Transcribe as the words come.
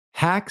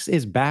Hacks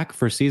is back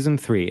for season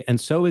 3,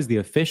 and so is the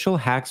official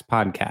Hacks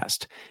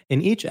podcast.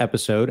 In each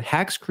episode,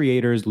 Hacks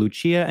creators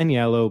Lucia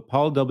Agnello,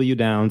 Paul W.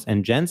 Downs,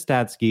 and Jen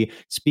Statsky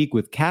speak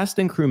with cast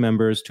and crew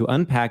members to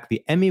unpack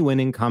the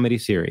Emmy-winning comedy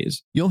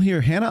series. You'll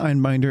hear Hannah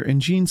Einbinder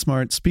and Gene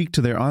Smart speak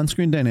to their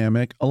on-screen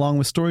dynamic, along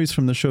with stories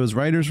from the show's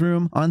writer's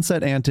room,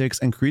 on-set antics,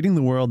 and creating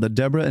the world that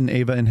Deborah and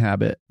Ava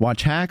inhabit.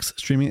 Watch Hacks,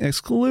 streaming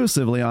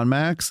exclusively on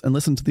Max, and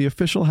listen to the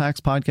official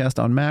Hacks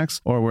podcast on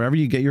Max or wherever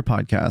you get your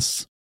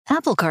podcasts.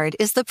 Apple Card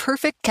is the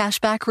perfect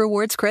cashback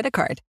rewards credit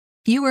card.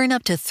 You earn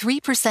up to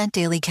 3%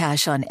 daily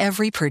cash on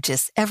every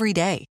purchase every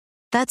day.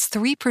 That's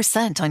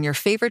 3% on your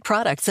favorite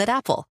products at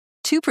Apple,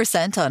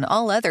 2% on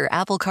all other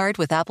Apple Card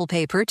with Apple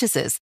Pay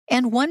purchases,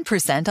 and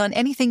 1% on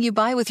anything you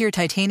buy with your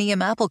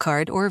titanium Apple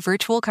Card or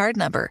virtual card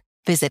number.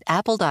 Visit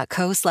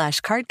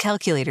apple.co/card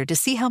calculator to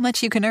see how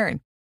much you can earn.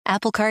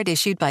 Apple Card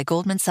issued by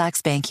Goldman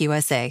Sachs Bank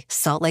USA,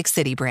 Salt Lake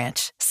City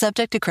branch.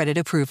 Subject to credit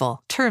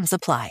approval. Terms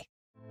apply.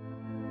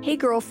 Hey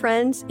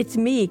girlfriends, it's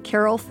me,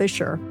 Carol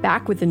Fisher,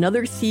 back with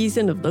another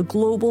season of the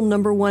global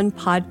 #1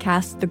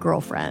 podcast, The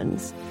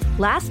Girlfriends.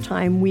 Last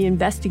time, we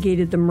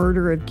investigated the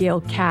murder of Gail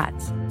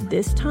Katz.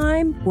 This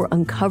time, we're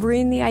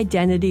uncovering the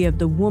identity of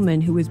the woman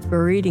who was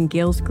buried in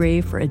Gail's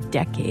grave for a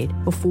decade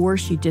before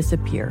she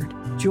disappeared.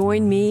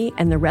 Join me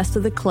and the rest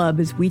of the club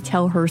as we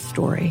tell her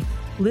story.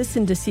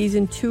 Listen to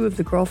Season 2 of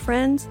The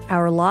Girlfriends,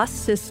 Our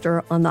Lost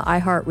Sister on the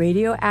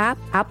iHeartRadio app,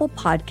 Apple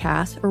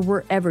Podcasts, or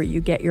wherever you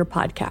get your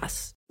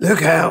podcasts.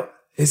 Look out,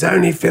 there's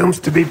only films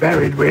to be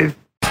buried with.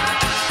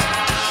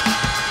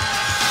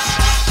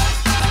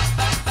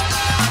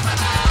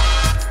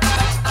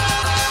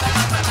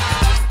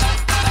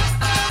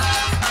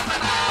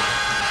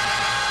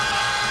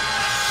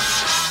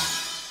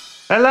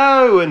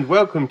 Hello and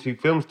welcome to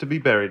Films to be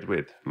Buried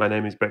With. My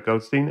name is Brett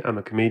Goldstein. I'm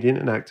a comedian,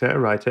 an actor, a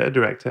writer, a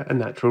director, a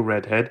natural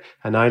redhead,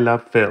 and I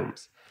love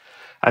films.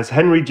 As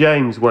Henry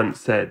James once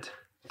said,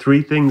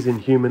 3 things in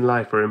human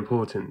life are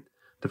important.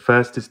 The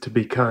first is to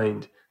be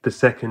kind. The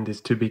second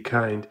is to be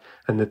kind,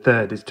 and the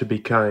third is to be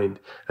kind,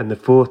 and the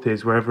fourth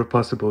is, wherever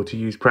possible, to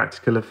use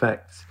practical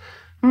effects.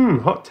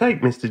 Hot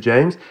take, Mr.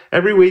 James.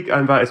 Every week I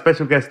invite a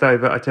special guest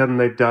over, I tell them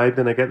they've died,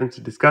 then I get them to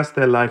discuss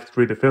their life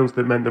through the films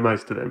that meant the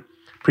most to them.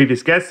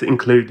 Previous guests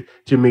include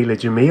Jamila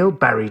Jamil,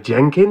 Barry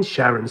Jenkins,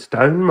 Sharon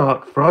Stone,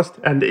 Mark Frost,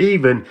 and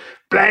even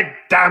Bled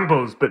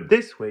Dambles. But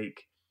this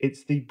week,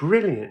 it's the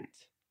brilliant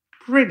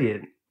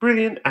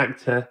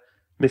actor,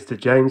 Mr.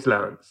 James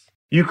Lance.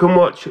 You can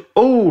watch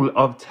all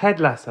of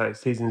Ted Lasso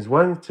seasons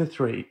 1 to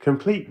 3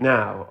 complete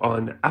now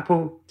on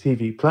Apple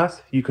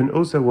TV+. You can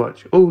also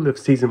watch all of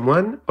season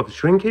 1 of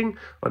Shrinking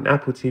on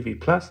Apple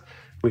TV+.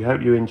 We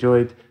hope you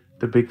enjoyed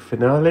the big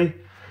finale.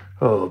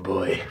 Oh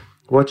boy.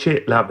 Watch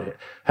it, love it.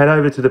 Head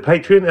over to the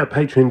Patreon at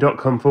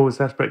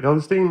patreon.com/Brett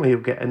Goldstein, where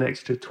you'll get an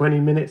extra 20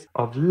 minutes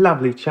of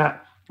lovely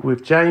chat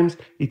with James.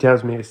 He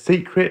tells me a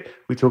secret.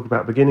 We talk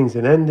about beginnings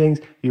and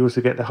endings. You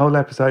also get the whole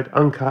episode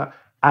uncut,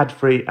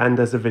 ad-free, and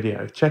as a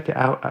video. Check it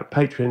out at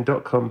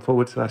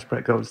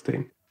patreon.com/Brett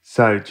Goldstein.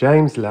 So,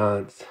 James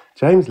Lance.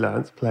 James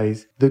Lance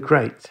plays the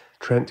great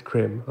Trent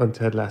Crimm on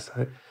Ted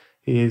Lasso.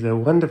 He is a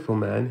wonderful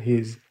man. He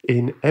is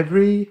in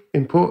every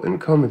important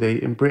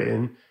comedy in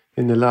Britain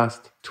in the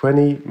last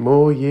 20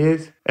 more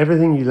years.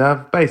 Everything you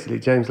love, basically,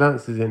 James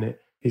Lance is in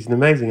it. He's an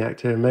amazing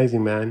actor,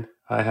 amazing man.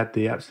 I had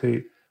the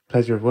absolute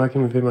pleasure of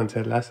working with him on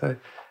Ted Lasso,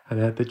 and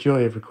I had the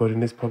joy of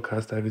recording this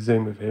podcast over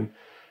Zoom with him.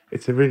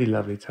 It's a really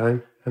lovely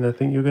time, and I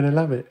think you're going to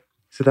love it.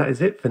 So that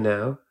is it for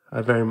now.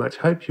 I very much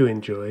hope you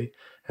enjoy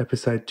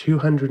episode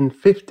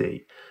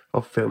 250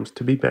 of Films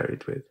to be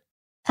Buried With.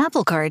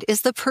 Apple Card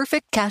is the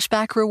perfect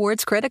cashback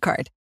rewards credit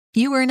card.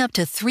 You earn up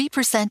to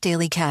 3%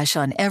 daily cash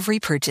on every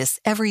purchase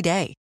every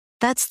day.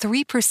 That's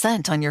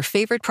 3% on your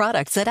favorite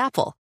products at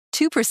Apple,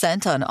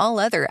 2% on all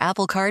other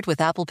Apple Card with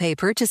Apple Pay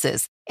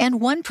purchases,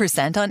 and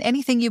 1% on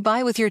anything you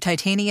buy with your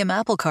titanium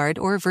Apple Card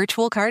or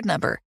virtual card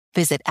number.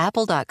 Visit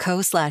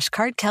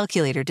apple.co/card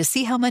calculator to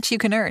see how much you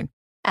can earn.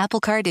 Apple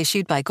Card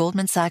issued by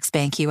Goldman Sachs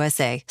Bank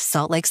USA,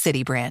 Salt Lake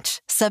City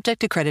branch. Subject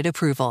to credit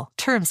approval.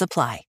 Terms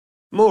apply.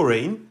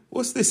 Maureen,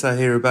 what's this I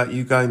hear about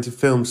you going to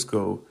film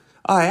school?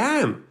 I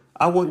am.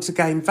 I want to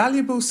gain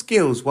valuable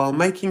skills while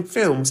making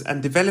films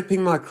and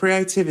developing my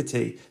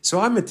creativity, so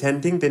I'm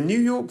attending the New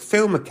York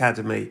Film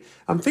Academy.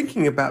 I'm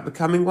thinking about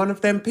becoming one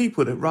of them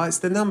people that writes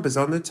the numbers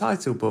on the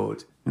title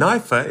board.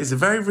 NYFA is a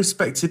very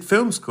respected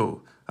film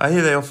school. I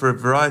hear they offer a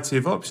variety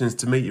of options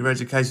to meet your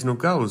educational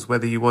goals,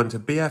 whether you want a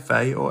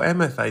BFA or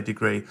MFA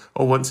degree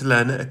or want to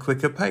learn at a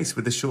quicker pace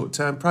with a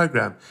short-term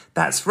programme.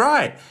 That's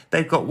right!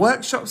 They've got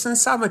workshops and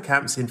summer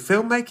camps in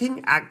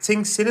filmmaking,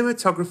 acting,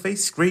 cinematography,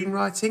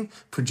 screenwriting,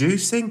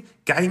 producing,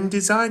 game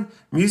design,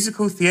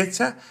 musical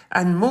theatre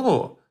and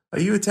more. Are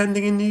you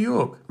attending in New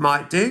York?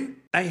 Might do.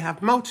 They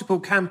have multiple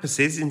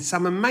campuses in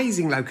some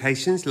amazing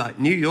locations like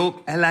New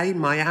York, LA,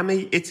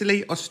 Miami,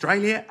 Italy,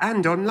 Australia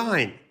and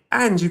online.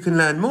 And you can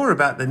learn more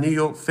about the New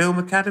York Film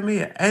Academy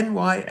at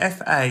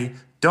nyfa.edu.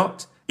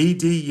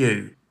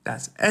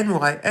 That's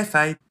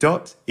nyfa.edu.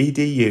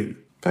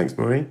 Thanks,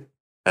 Maureen.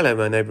 Hello,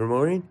 my neighbour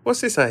Maureen. What's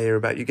this I hear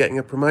about you getting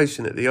a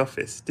promotion at the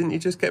office? Didn't you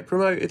just get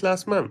promoted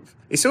last month?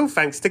 It's all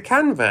thanks to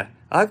Canva.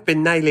 I've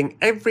been nailing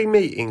every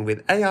meeting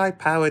with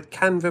AI-powered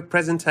Canva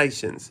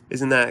presentations.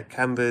 Isn't that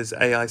Canva's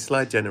AI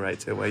slide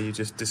generator, where you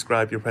just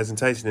describe your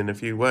presentation in a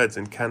few words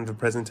and Canva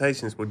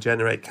presentations will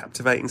generate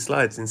captivating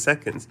slides in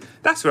seconds?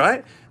 That's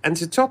right. And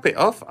to top it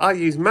off, I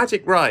use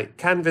Magic Write,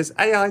 Canva's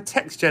AI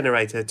text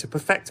generator, to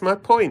perfect my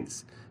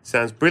points.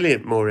 Sounds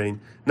brilliant,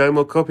 Maureen. No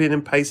more copying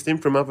and pasting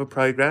from other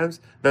programs.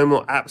 No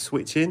more app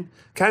switching.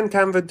 Can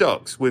Canva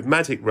Docs with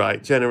Magic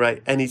Write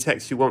generate any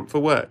text you want for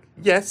work?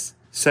 Yes.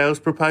 Sales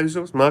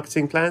proposals,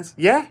 marketing plans?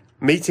 Yeah.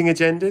 Meeting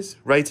agendas,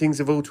 ratings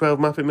of all 12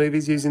 Muppet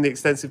movies using the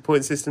extensive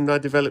point system I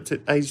developed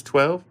at age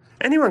 12?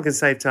 Anyone can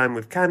save time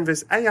with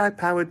Canva's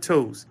AI-powered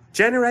tools.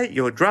 Generate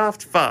your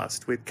draft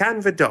fast with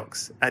Canva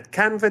Docs at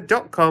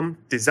canva.com,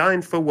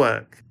 designed for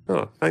work.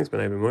 Oh, thanks, my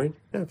neighbour Maureen.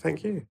 No,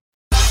 thank you.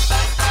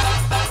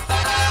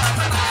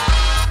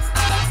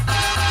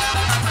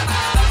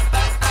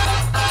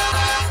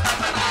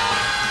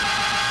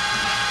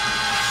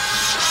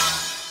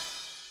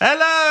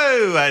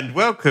 Hello and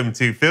welcome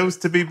to Films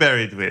to be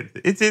Buried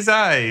With. It is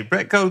I,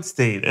 Brett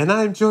Goldstein, and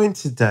I'm joined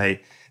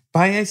today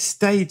by a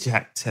stage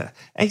actor,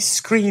 a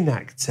screen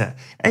actor,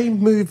 a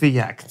movie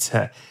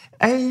actor,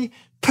 a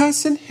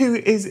person who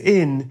is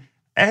in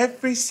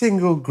every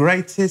single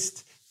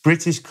greatest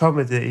British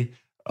comedy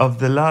of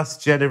the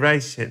last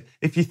generation.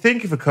 If you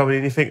think of a comedy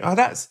and you think, oh,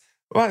 that's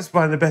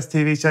one of the best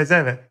TV shows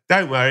ever,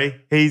 don't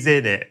worry, he's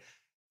in it.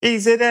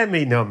 He's an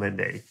Emmy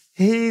nominee.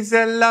 He's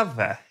a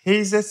lover.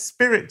 He's a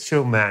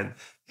spiritual man.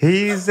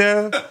 He's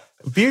a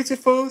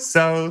beautiful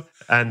soul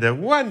and a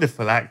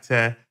wonderful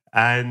actor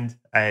and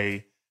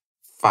a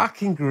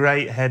fucking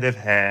great head of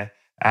hair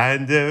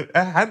and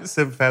a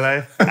handsome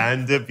fellow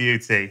and a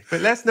beauty.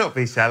 But let's not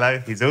be shallow.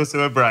 He's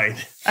also a brain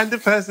and a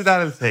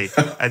personality.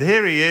 And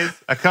here he is.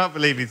 I can't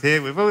believe he's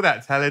here with all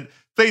that talent.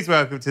 Please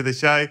welcome to the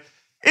show.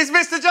 It's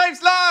Mr.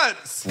 James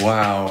Lance!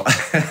 Wow.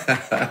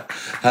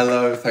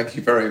 Hello, thank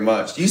you very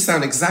much. You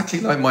sound exactly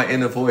like my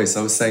inner voice.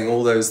 I was saying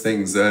all those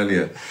things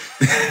earlier.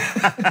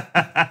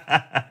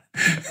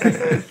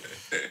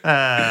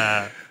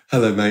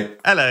 Hello, mate.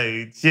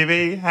 Hello,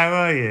 Jimmy. How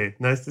are you?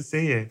 Nice to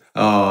see you.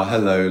 Oh,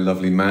 hello,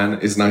 lovely man.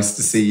 It's nice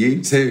to see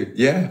you too.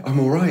 Yeah,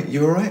 I'm all right.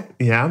 You all right?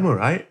 Yeah, I'm all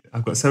right.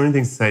 I've got so many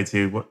things to say to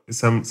you.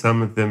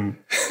 Some of them,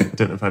 I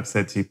don't know if I've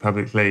said to you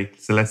publicly,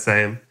 so let's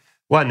say them.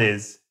 One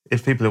is,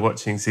 if people are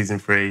watching season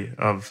 3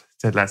 of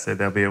Ted Lasso,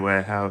 they'll be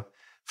aware how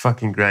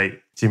fucking great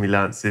Jimmy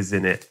Lance is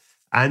in it.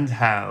 And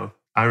how,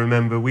 I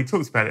remember we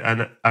talked about it,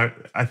 and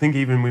I think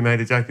even we made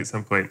a joke at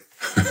some point.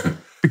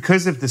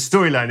 Because of the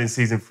storyline in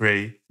season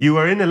 3, you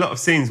are in a lot of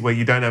scenes where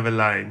you don't have a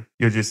line.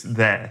 You're just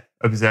there,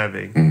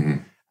 observing. Mm-hmm.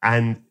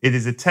 And it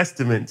is a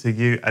testament to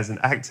you as an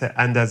actor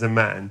and as a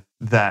man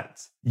that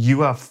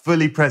you are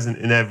fully present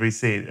in every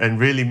scene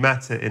and really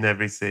matter in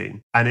every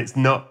scene. And it's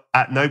not,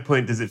 at no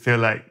point does it feel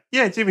like,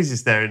 yeah, Jimmy's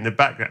just there in the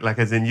background. Like,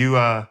 as in, you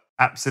are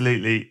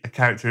absolutely a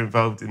character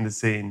involved in the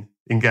scene,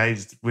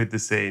 engaged with the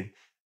scene.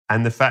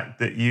 And the fact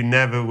that you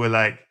never were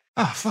like,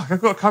 oh, fuck,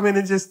 I've got to come in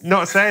and just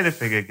not say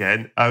anything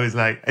again. I was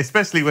like,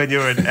 especially when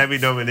you're an Emmy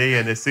nominee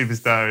and a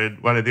superstar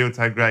and one of the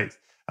all-time greats,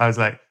 I was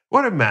like,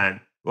 what a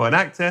man. What an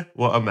actor,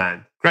 what a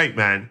man. Great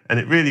man. And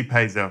it really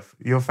pays off.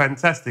 You're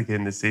fantastic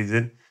in this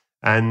season.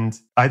 And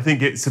I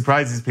think it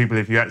surprises people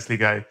if you actually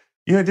go,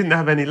 you know, I didn't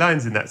have any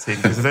lines in that scene,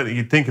 because I don't think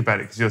you'd think about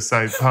it because you're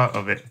so part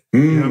of it.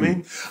 You know what I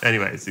mean?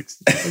 Anyway, it's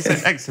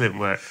an excellent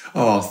work.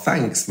 Oh,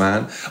 thanks,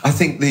 man. I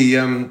think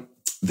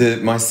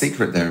my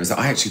secret there is that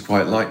I actually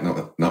quite like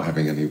not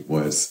having any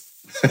words.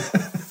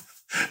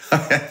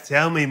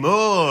 Tell me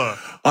more.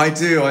 I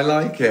do. I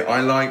like it.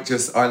 I like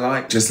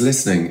just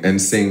listening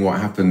and seeing what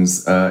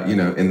happens. In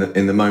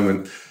the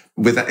moment.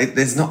 With that,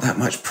 there's not that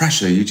much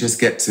pressure. You just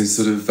get to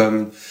sort of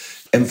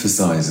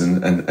emphasize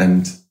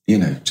and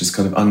just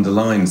kind of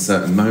underline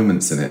certain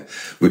moments in it,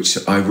 which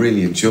I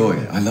really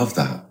enjoy. I love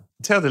that.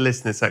 Tell the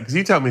listeners that, because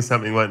you told me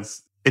something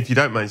once, if you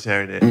don't mind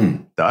sharing it,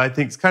 that I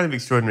think is kind of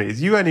extraordinary.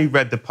 Is you only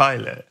read the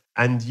pilot,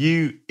 and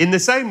you, in the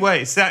same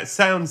way, it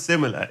sounds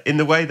similar in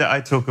the way that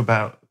I talk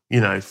about,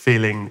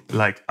 feeling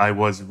like I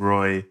was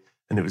Roy,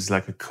 and it was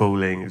like a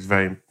calling. It was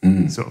very,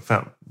 sort of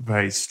felt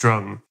very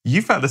strong.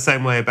 You felt the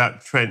same way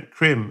about Trent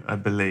Crimm, I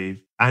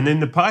believe. And in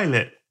the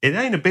pilot, it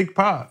ain't a big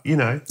part,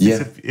 Yeah.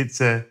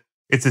 It's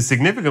a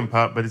significant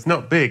part, but it's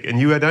not big. And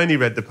you had only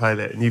read the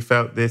pilot, and you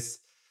felt this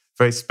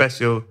very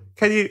special.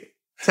 Can you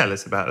tell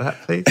us about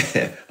that, please?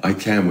 I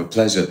can, with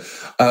pleasure.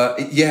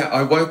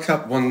 I woke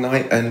up one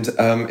night, and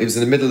it was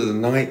in the middle of the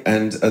night,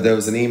 and there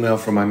was an email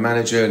from my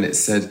manager, and it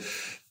said,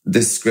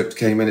 this script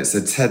came in, it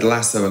said Ted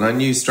Lasso, and I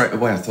knew straight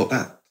away, I thought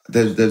that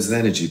there's an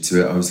energy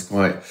to it. I was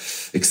quite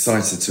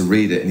excited to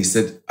read it. And he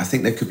said, I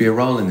think there could be a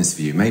role in this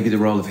for you, maybe the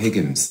role of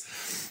Higgins.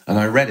 And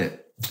I read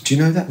it. Do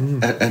you know that?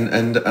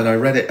 And I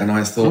read it, and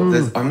I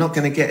thought, I'm not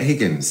going to get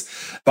Higgins.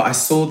 But I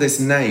saw this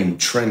name,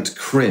 Trent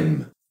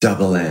Crimm,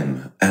 double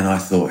M. And I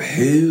thought,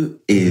 who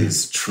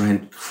is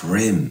Trent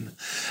Crimm?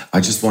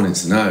 I just wanted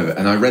to know.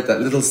 And I read that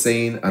little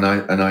scene and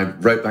I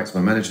wrote back to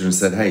my manager and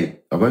said, hey,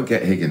 I won't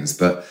get Higgins,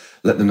 but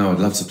let them know I'd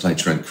love to play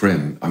Trent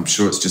Crimm. I'm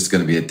sure it's just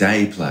going to be a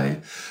day play,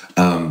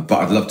 but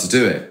I'd love to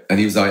do it. And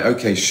he was like,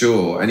 okay,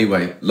 sure.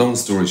 Anyway, long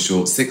story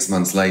short, 6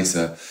 months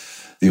later,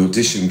 the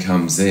audition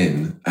comes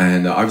in,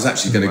 and I was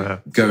actually going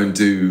to go and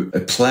do a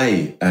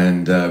play,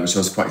 and which I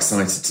was quite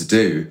excited to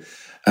do.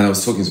 And I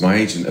was talking to my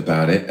agent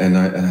about it, and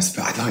I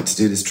said, I'd like to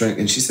do this Trent.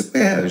 And she said,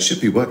 yeah, it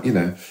should be what,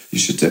 you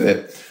should do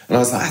it. And I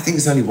was like, I think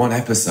it's only one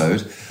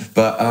episode.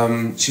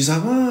 But she's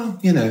like, well,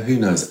 who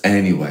knows?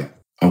 Anyway,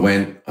 I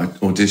went, I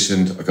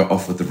auditioned, I got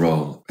offered the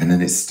role, and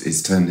then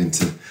it's turned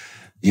into,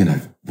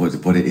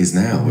 what it is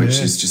now, which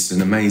is just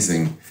an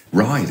amazing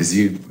ride, as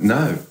you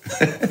know.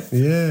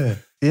 Yeah.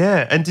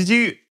 Yeah. And did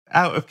you,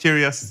 out of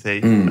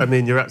curiosity, I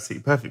mean, you're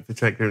absolutely perfect for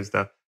Trent Crimm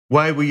stuff.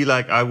 Why were you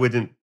like,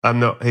 I'm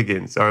not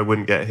Higgins, or I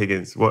wouldn't get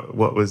Higgins?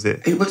 What was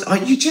it? It was,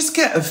 you just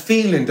get a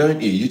feeling,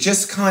 don't you? You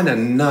just kind of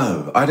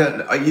know.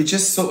 You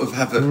just sort of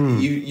have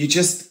you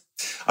just,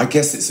 I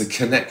guess it's a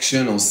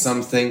connection or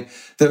something.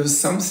 There was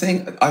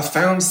something, I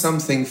found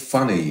something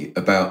funny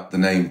about the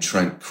name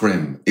Trent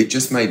Crimm. It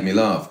just made me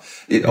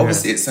laugh.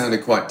 Obviously it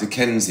sounded quite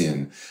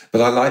Dickensian,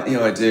 but I like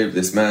the idea of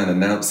this man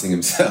announcing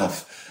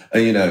himself.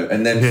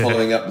 And then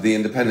following up with the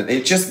Independent.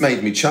 It just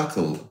made me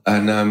chuckle.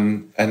 And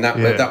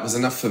that was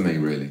enough for me,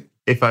 really.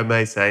 If I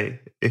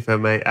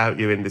may out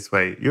you in this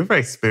way, you're a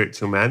very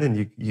spiritual man,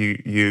 and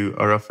you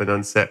are often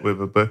on set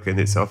with a book, and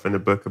it's often a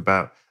book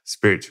about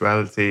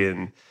spirituality,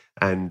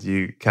 and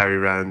you carry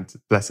around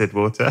blessed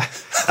water.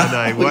 And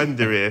I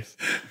wonder if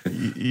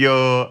you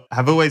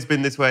have always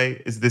been this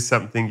way. Is this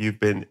something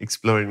you've been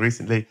exploring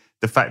recently?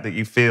 The fact that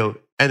you feel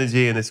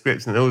energy in the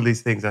scripts and all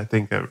these things, I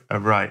think, are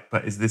right.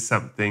 But is this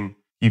something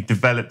you've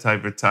developed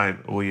over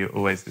time, or you're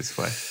always this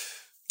way?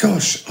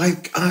 Gosh,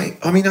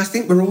 I mean, I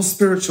think we're all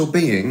spiritual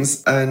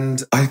beings,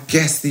 and I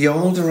guess the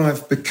older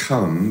I've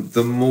become,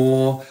 the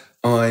more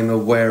I'm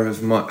aware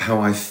of how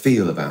I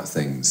feel about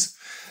things.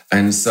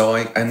 And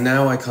so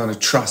now I kind of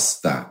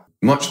trust that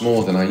much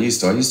more than I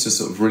used to. I used to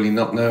sort of really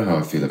not know how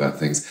I feel about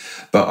things,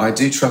 but I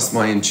do trust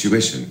my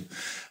intuition.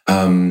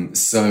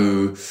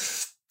 So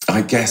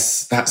I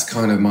guess that's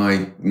kind of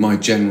my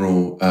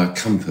general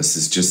compass,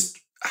 is just,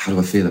 how do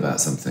I feel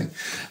about something?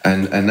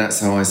 And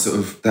that's how I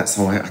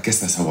guess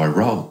that's how I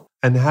roll.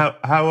 And how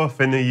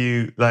often are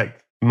you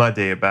like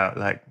muddy about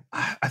like,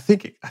 I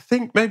think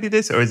maybe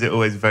this, or is it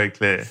always very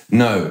clear?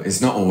 No,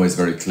 it's not always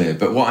very clear.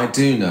 But what I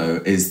do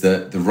know is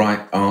that the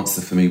right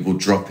answer for me will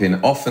drop in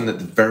often at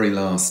the very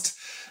last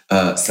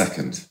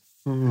second.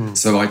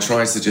 So I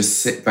try to just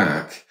sit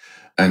back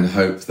and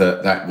hope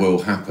that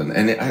will happen.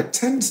 And it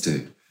tends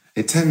to.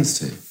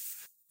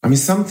 I mean,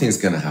 something's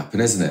going to happen,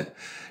 isn't it?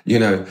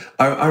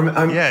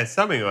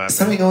 Something will happen.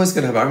 Something always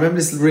going to happen. I remember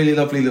this really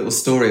lovely little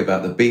story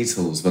about the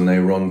Beatles when they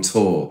were on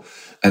tour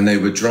and they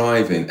were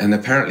driving, and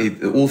apparently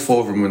all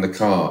four of them were in the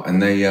car,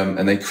 and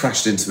they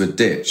crashed into a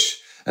ditch,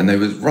 and they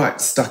were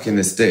stuck in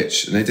this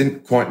ditch, and they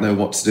didn't quite know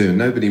what to do, and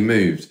nobody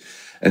moved.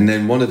 And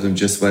then one of them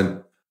just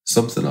went,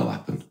 something will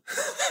happen.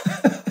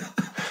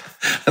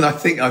 And I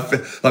think I've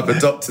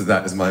adopted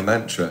that as my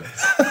mantra.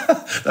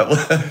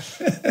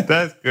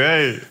 That's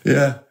great.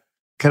 Yeah.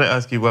 Can I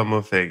ask you one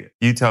more thing?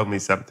 You told me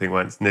something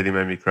once, nearly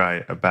made me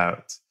cry,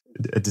 about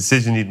a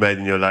decision you'd made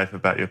in your life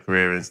about your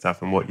career and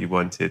stuff and what you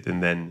wanted,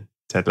 and then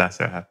Ted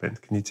Lasso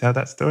happened. Can you tell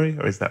that story,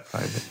 or is that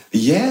private?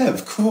 Yeah,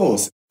 of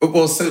course.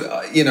 Well, so,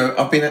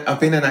 I've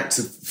been an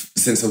actor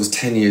since I was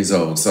 10 years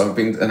old. So I've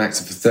been an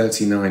actor for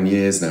 39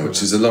 years now,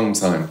 which is a long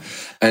time.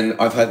 And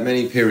I've had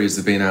many periods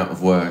of being out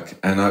of work.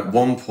 And at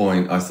one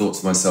point I thought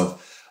to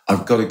myself,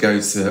 I've got to go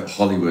to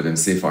Hollywood and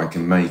see if I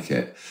can make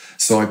it.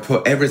 So I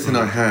put everything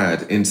I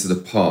had into the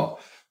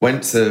pot,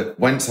 went to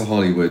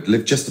Hollywood,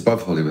 lived just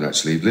above Hollywood,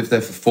 actually, lived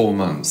there for 4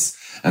 months,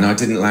 and I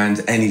didn't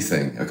land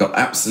anything. I got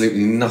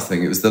absolutely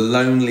nothing. It was the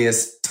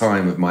loneliest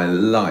time of my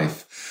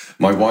life.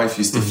 My wife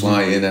used to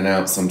fly in and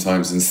out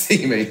sometimes and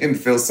see me and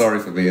feel sorry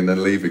for me and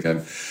then leave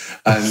again.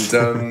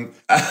 And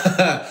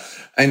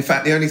in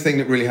fact, the only thing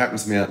that really happened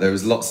to me out there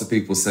was lots of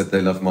people said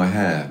they loved my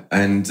hair.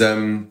 And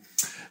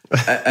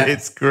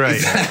it's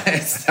great.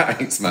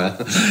 Thanks, man.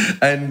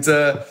 And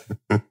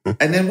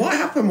then what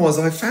happened was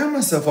I found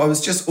myself, I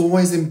was just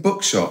always in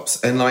bookshops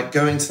and like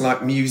going to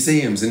like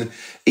museums and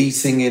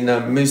eating in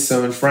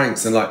Musso and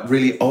Frank's and like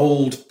really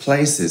old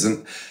places.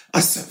 And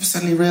I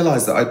suddenly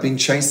realized that I'd been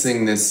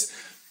chasing this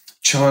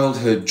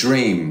childhood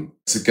dream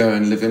to go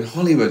and live in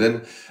Hollywood,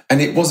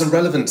 and it wasn't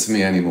relevant to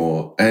me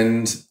anymore.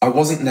 And I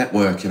wasn't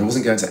networking. I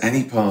wasn't going to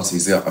any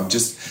parties.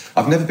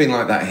 I've never been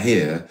like that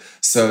here.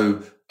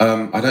 So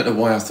I don't know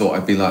why I thought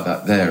I'd be like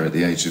that there at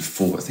the age of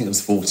 4. I think it was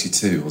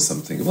 42 or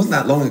something. It wasn't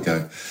that long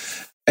ago.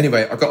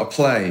 Anyway, I got a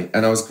play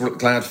and I was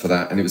glad for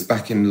that. And it was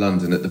back in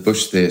London at the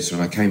Bush Theatre.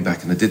 And I came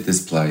back and I did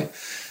this play.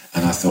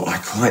 And I thought, I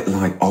quite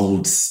like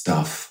old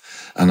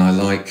stuff. And I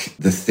like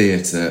the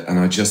theatre. And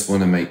I just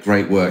want to make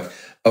great work,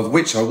 of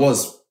which I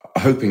was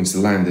hoping to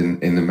land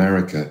in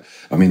America.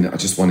 I mean, I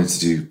just wanted to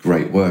do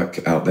great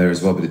work out there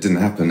as well, but it didn't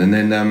happen. And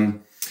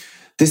then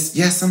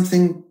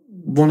something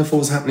wonderful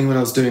was happening when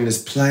I was doing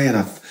this play, and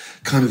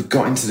I've kind of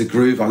got into the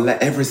groove. I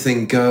let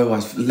everything go.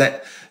 I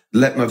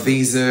let my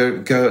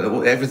visa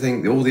go.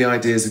 Everything, all the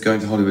ideas of going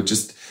to Hollywood.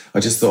 I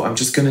just thought, I'm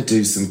just going to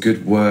do some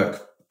good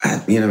work,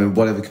 in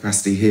whatever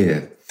capacity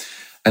here.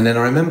 And then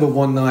I remember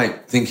one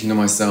night thinking to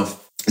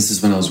myself, this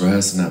is when I was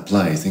rehearsing that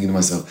play, thinking to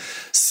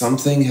myself,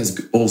 something has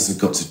also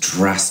got to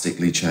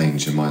drastically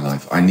change in my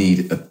life. I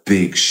need a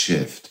big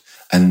shift.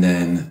 And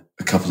then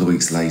a couple of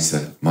weeks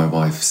later, my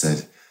wife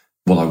said,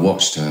 well, I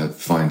watched her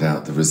find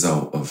out the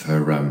result of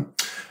her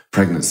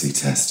pregnancy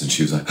test, and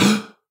she was like,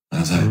 and I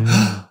was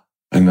like,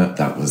 and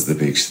that was the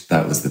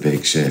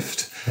big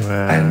shift.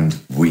 Wow. And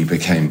we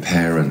became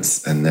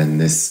parents, and then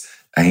this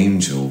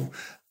angel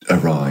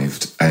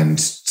arrived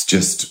and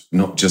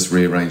not just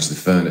rearranged the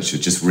furniture,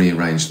 just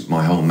rearranged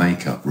my whole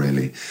makeup,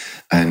 really.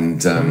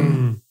 And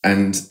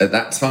at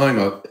that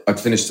time, I'd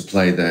finished the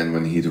play then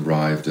when he'd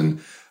arrived,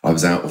 and I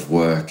was out of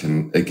work,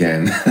 and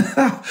again,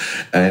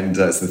 and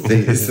it's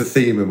the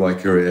theme of my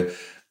career.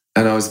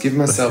 And I was giving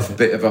myself a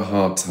bit of a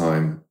hard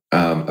time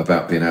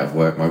about being out of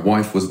work. My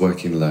wife was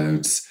working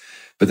loads,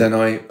 but then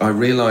I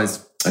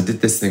realised I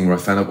did this thing where I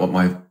found out what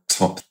my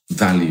top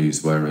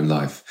values were in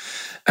life.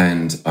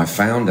 And I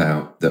found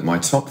out that my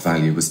top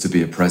value was to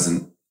be a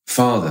present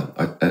father,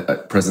 a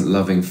present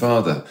loving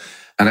father.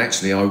 And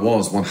actually I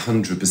was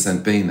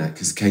 100% being that,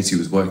 because Katie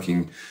was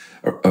working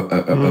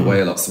away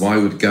a lot. So I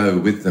would go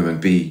with them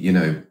and be,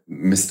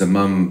 Mr.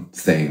 Mum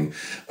thing,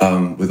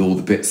 with all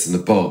the bits and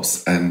the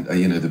bobs and,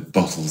 the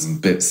bottles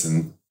and bits.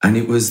 And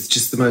it was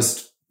just the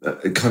most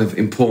kind of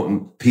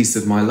important piece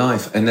of my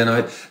life. And then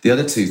the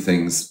other two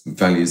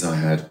values I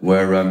had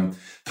were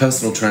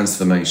personal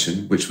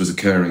transformation, which was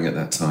occurring at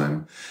that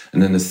time.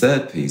 And then the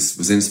third piece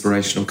was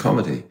inspirational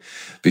comedy,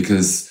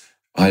 because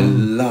I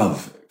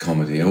love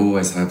comedy. I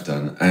always have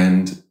done.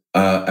 And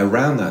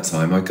around that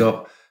time, I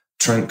got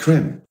Trent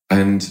Crim.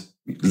 And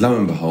lo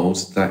and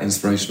behold, that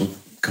inspirational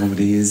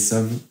comedy is,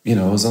 I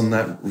was on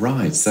that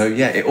ride. So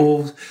yeah, it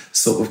all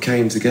sort of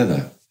came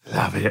together.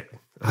 Love it.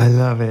 I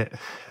love it.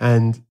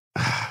 And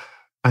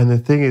the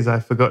thing is, I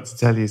forgot to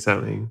tell you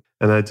something,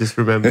 and I just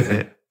remembered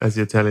it as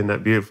you're telling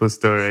that beautiful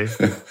story.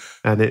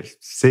 And it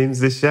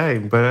seems a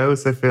shame, but I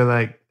also feel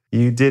like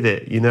you did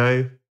it,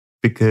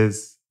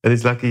 because, and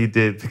it's lucky you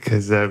did,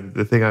 because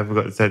the thing I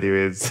forgot to tell you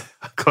is,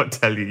 I can't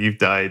tell you, you've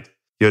died.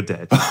 You're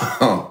dead.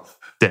 Oh,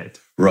 dead.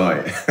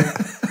 Right.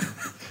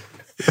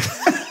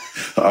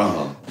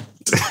 Oh,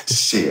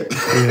 shit.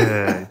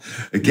 Yeah.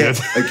 Again?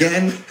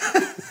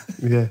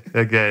 Yeah,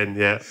 again,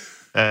 yeah.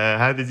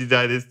 How did you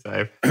die this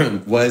time?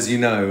 Well, as you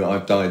know,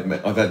 I've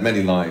had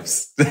many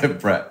lives,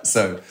 Brett.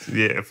 So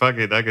yeah, fuck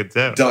it, I could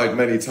tell. Died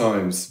many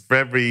times. For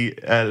every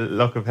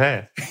lock of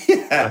hair.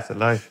 Yeah, that's a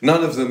life.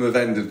 None of them have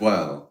ended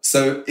well.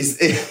 So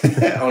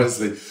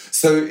honestly.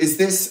 So is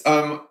this? Do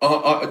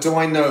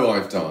I know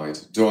I've died?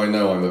 Do I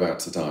know I'm about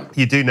to die?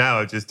 You do now.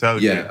 I just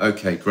told you. Yeah.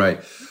 Okay. Great.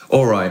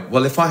 All right.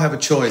 Well, if I have a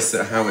choice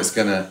at how it's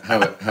gonna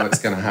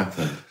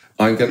happen.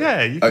 I'm gonna.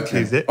 Yeah, you can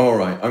choose it. All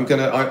right. I'm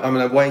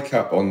gonna wake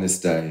up on this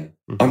day.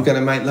 Mm-hmm. I'm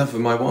gonna make love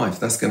with my wife.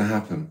 That's gonna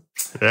happen.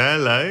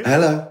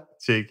 Hello.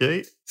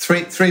 Cheeky.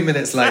 3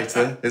 minutes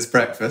later, it's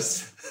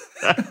breakfast.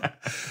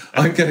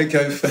 I'm gonna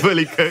go for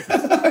fully cooked.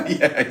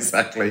 Yeah,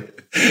 exactly.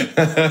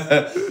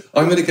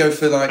 I'm gonna go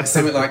for like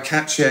something like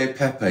cacio e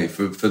pepe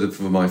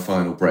for my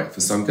final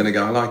breakfast. So I'm gonna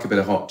go. I like a bit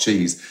of hot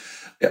cheese,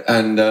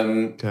 and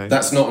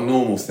that's not a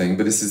normal thing,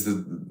 but this is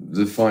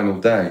the final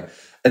day,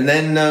 and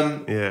then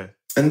yeah.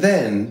 And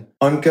then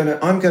I'm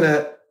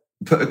gonna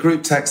put a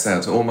group text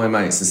out to all my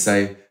mates and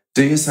say,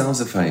 do yourselves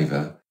a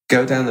favour,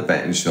 go down the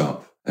betting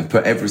shop and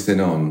put everything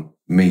on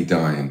me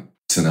dying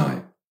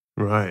tonight.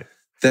 Right.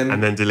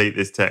 And then delete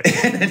this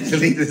text. And then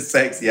delete this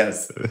text,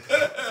 yes.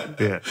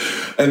 Yeah.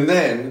 And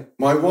then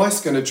my wife's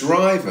going to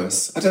drive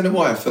us. I don't know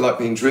why I feel like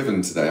being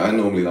driven today. I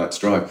normally like to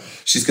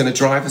drive. She's going to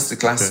drive us to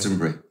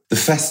Glastonbury. Okay. The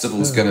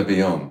festival's going to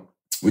be on.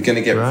 We're going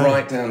to get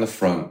right down the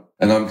front.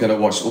 And I'm going to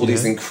watch all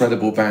these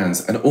incredible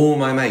bands, and all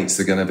my mates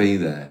are going to be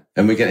there.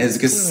 And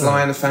there's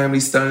Sly and the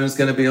Family Stone's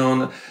going to be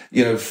on,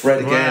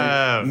 Fred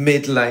again,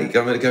 Mid-Lake.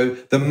 I'm going to go,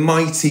 the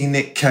mighty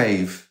Nick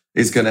Cave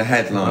is going to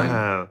headline.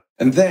 Wow.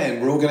 And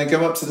then we're all going to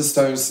go up to the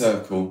Stone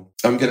Circle.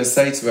 I'm going to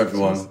say to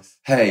everyone,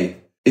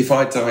 hey, if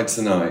I died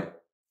tonight,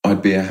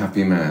 I'd be a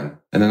happy man.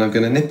 And then I'm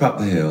going to nip up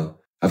the hill,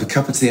 have a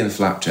cup of tea and a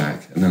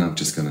flapjack, and then I'm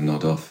just going to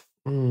nod off.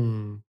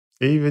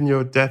 Even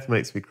your death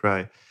makes me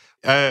cry.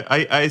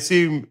 I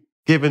assume...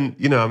 Given,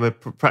 I'm a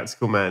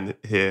practical man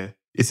here,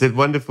 it's a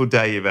wonderful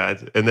day you've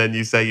had, and then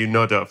you say you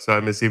nod off, so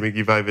I'm assuming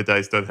you've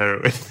overdosed on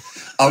heroin.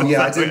 Oh,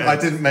 yeah, I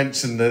didn't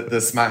mention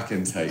the smack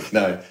intake,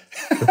 no.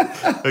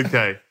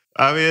 Okay.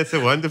 I mean, it's a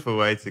wonderful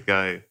way to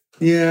go.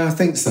 Yeah, I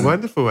think so. A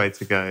wonder's way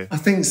to go. I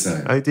think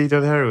so. OD'd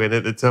on heroin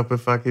at the top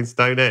of fucking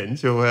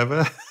Stonehenge or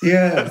whatever.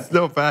 Yeah. That's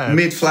not bad.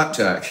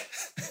 Mid-flapjack.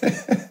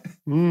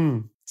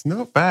 It's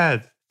not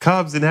bad.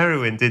 Carbs and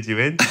heroin did you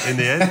in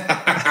the end?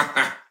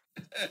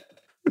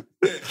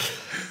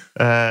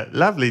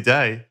 Lovely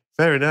day.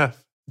 Fair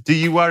enough. Do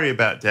you worry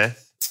about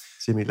death,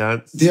 Jimmy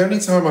Lance? The only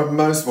time I'm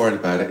most worried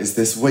about it is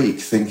this week,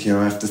 thinking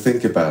I have to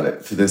think about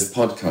it for this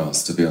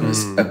podcast, to be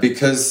honest.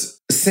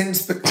 Because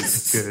since becoming...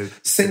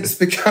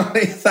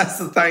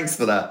 Thanks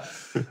for that.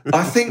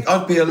 I think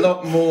I'd be a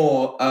lot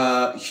more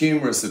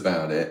humorous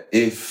about it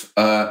if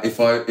I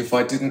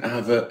didn't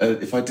have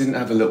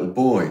a little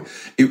boy.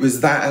 It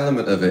was that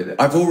element of it.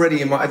 I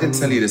didn't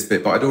tell you this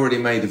bit, but I'd already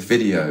made a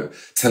video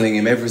telling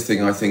him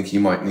everything I think he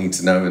might need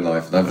to know in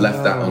life, and I've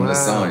left that on the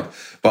side.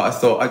 But I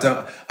thought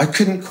I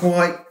couldn't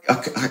quite. I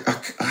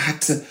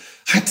had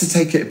to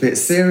take it a bit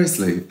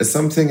seriously. There's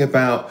something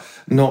about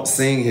not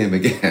seeing him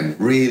again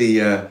really.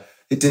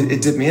 It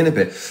did me in a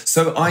bit.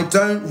 So I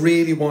don't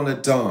really want to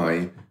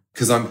die.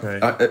 Because I'm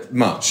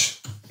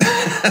much.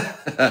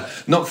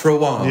 Not for a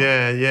while.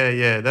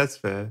 Yeah, that's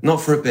fair.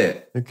 Not for a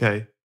bit.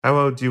 Okay. How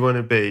old do you want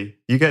to be?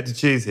 You get to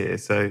choose here,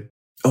 so...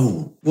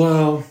 Oh,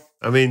 well...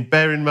 I mean,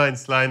 bear in mind,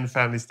 Sly and the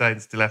Family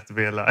Stone still have to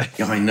be alive.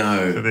 I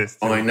know. For this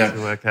to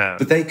work out.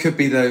 But they could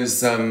be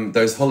those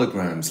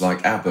holograms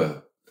like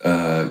ABBA,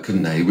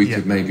 couldn't they? We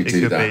could maybe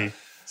do that. It could be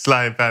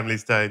Sly and Family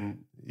Stone,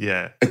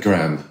 yeah. A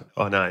gram.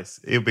 On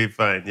ice. It'll be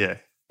fine, yeah.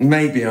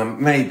 Maybe,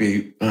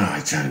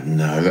 I don't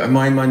know. Am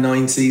I in my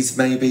 90s,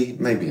 maybe?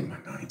 Maybe in my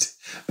 90s.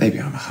 Maybe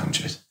I'm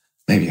 100.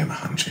 Maybe I'm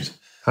 100.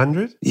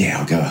 100? Yeah,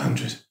 I'll go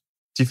 100. Do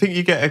you think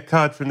you get a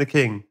card from the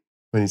king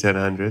when you turn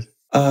 100?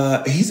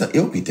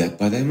 He'll be dead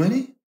by then, won't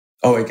he?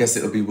 Oh, I guess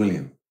it'll be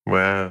William.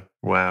 Wow.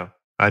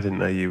 I didn't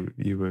know you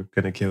were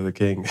going to kill the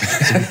king.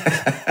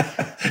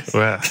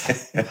 Wow.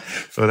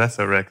 Well, that's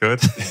a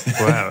record.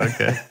 Wow,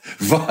 okay.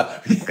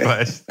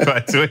 Quite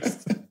a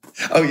twist.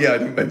 Oh yeah, I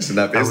didn't mention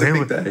that, but it's a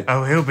big day.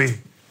 Oh, he'll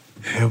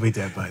be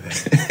dead by then.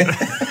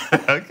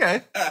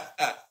 Okay.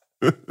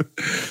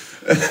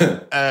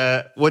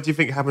 What do you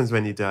think happens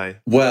when you die?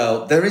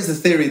 Well, there is a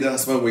theory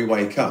that's when we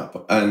wake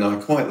up, and I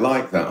quite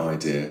like that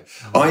idea.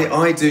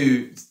 I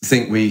do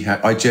think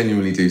I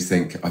genuinely do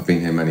think I've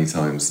been here many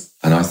times,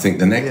 and I think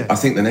the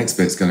next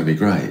bit's going to be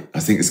great. I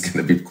think it's going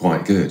to be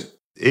quite good.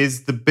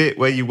 Is the bit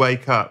where you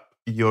wake up,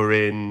 you're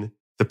in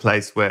the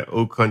place where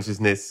all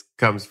consciousness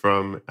comes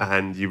from,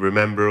 and you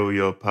remember all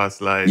your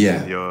past lives?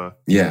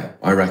 Yeah,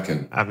 I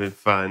reckon having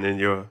fun, and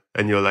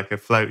you're like a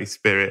floaty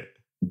spirit.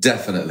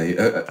 Definitely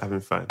having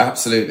fun.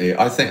 Absolutely.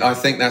 I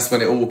think that's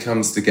when it all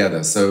comes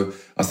together. So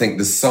I think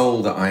the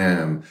soul that I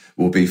am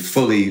will be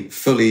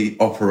fully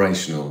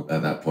operational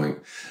at that point,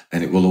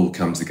 and it will all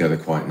come together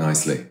quite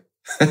nicely.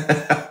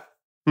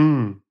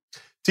 Do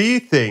you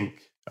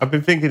think, I've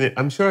been thinking it,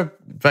 I'm sure I've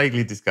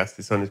vaguely discussed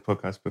this on this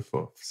podcast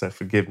before, so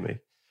forgive me,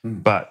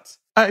 but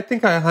I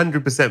think I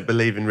 100%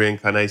 believe in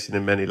reincarnation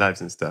in many lives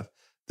and stuff.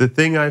 The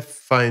thing I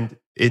find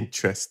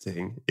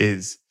interesting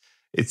is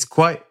it's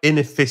quite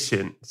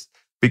inefficient,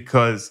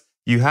 because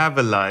you have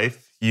a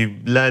life, you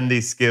learn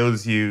these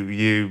skills,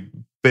 you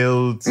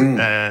build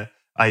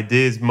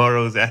ideas,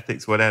 morals,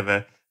 ethics,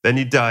 whatever. Then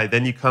you die,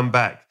 then you come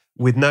back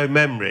with no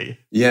memory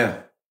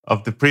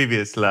of the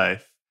previous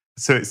life.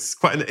 So it's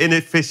quite an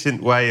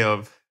inefficient way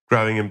of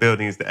growing and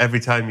building, is that every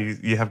time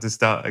you have to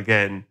start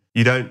again,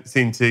 you don't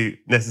seem to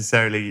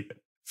necessarily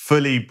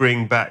fully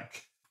bring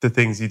back the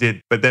things you did.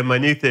 But then my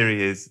new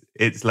theory is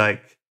it's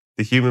like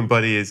the human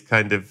body is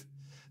kind of,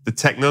 the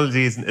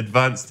technology isn't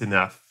advanced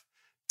enough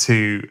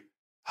to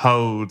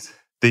hold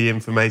the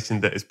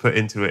information that is put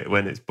into it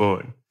when it's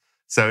born.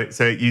 So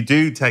you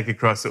do take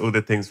across all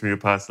the things from your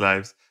past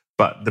lives,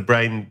 but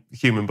the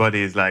human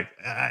body is like,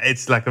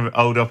 it's like an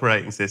old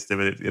operating system,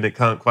 and it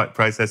can't quite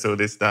process all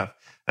this stuff.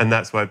 And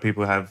that's why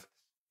people have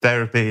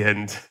therapy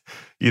and,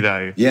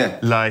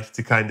 life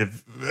to kind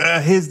of,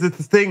 here's the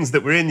things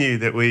that were in you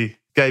that we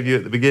gave you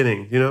at the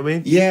beginning. You know what I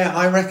mean? Yeah,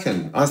 I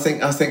reckon. I think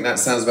that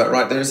sounds about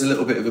right. There is a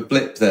little bit of a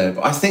blip there,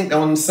 but I think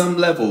on some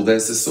level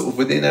there's a sort of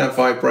within our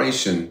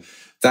vibration,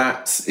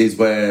 that is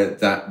where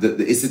that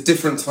it's a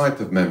different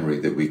type of memory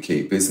that we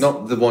keep. It's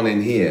not the one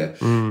in here,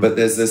 but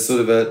there's a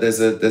sort of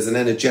there's an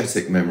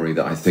energetic memory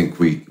that I think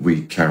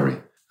we carry.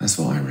 That's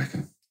what I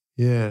reckon.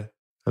 Yeah,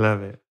 I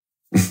love it.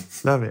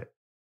 Love it.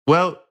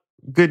 Well,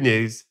 good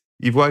news.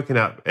 You've woken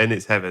up and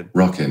it's heaven.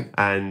 Rocking.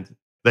 And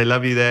they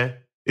love you there.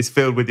 It's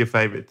filled with your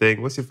favourite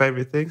thing. What's your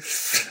favourite thing?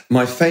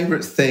 My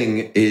favourite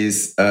thing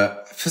is,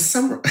 for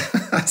some...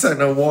 I don't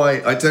know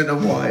why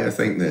I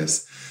think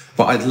this,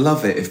 but I'd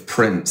love it if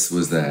Prince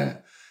was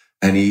there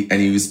and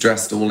he was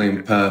dressed all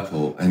in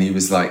purple, and he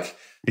was like,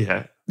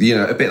 a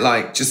bit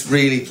like, just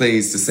really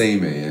pleased to see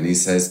me. And he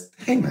says,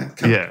 hey man,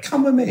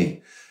 come with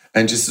me.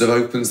 And just sort of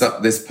opens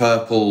up this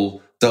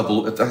purple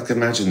double, I can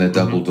imagine they're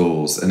double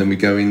doors. And then we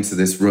go into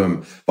this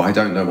room, but I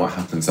don't know what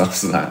happens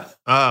after that.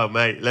 Oh,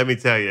 mate, let me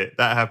tell you,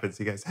 that happens.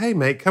 He goes, hey,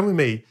 mate, come with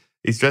me.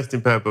 He's dressed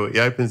in purple. He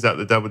opens up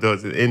the double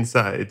doors, and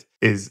inside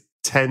is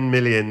 10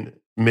 million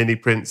mini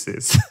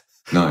princes.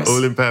 Nice.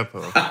 All in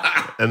purple.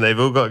 And they've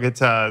all got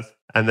guitars,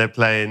 and they're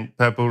playing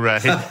Purple Rain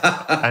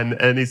and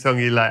any song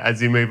you like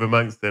as you move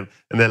amongst them.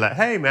 And they're like,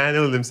 hey, man.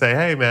 All of them say,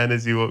 hey, man,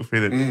 as you walk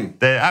through them.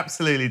 They're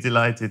absolutely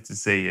delighted to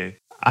see you.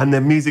 and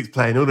the music's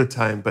playing all the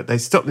time, but they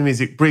stop the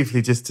music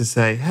briefly just to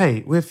say,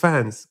 hey, we're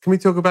fans. Can we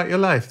talk about your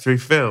life through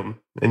film?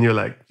 And you're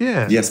like,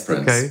 yeah. Yes,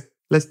 Prince. Okay,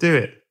 let's do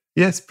it.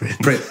 Yes, Prince.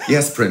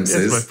 Yes,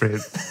 Princes. Yes, my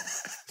Prince.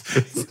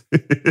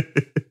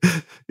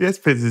 Yes,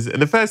 Princes.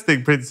 And the first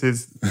thing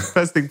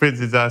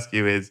Princes ask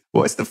you is,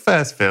 what's the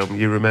first film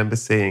you remember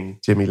seeing,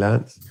 Jimmy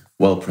Lance?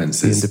 Well,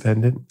 Princes. The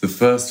Independent. The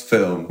first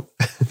film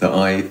that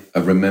I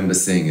remember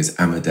seeing is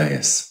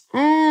Amadeus.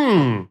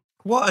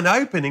 What an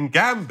opening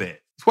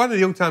gambit. It's one of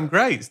the all-time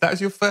greats. That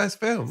was your first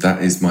film.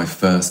 That is my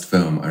first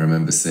film I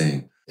remember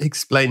seeing.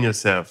 Explain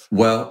yourself.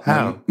 Well,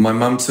 how? My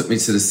mum took me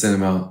to the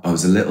cinema. I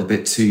was a little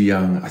bit too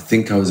young. I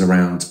think it was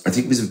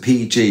a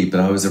PG, but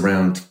I was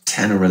around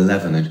 10 or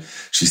 11, and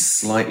she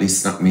slightly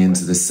snuck me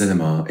into the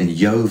cinema in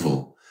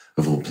Yeovil,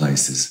 of all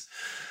places.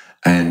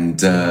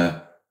 And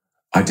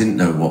I didn't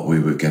know what we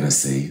were going to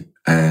see.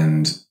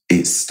 And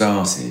it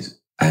started,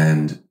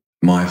 and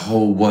my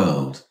whole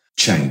world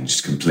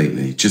changed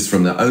completely. Just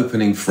from the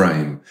opening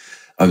frame,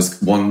 I was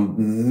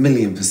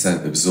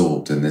 1,000,000%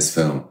 absorbed in this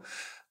film.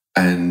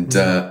 And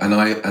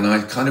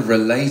I kind of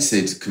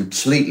related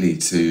completely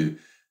to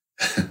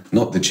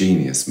not the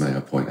genius, may I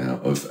point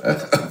out,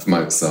 of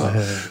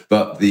Mozart,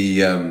 but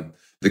the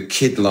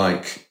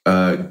kid-like,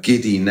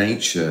 giddy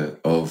nature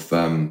of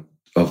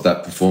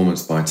that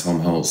performance by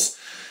Tom Hulce.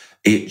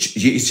 It's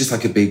just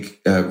like a big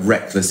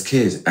reckless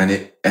kid, and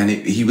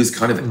he was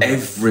kind of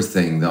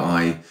everything that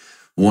I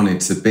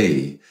wanted to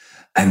be.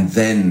 And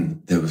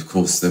then there was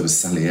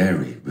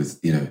Salieri with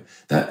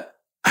that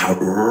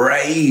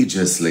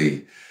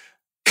outrageously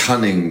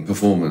cunning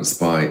performance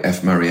by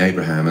F. Murray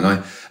Abraham,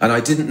 and I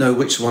didn't know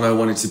which one I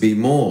wanted to be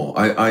more.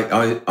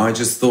 I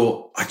just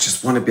thought I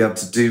just want to be able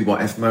to do what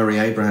F. Murray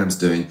Abraham's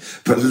doing,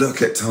 but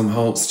look at Tom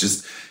Hulce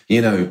just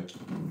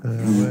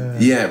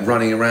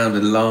running around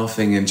and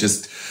laughing and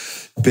just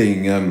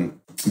being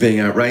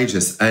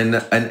outrageous, and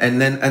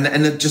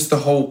then just the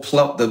whole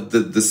plot,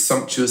 the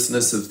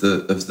sumptuousness of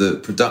the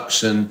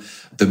production,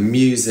 the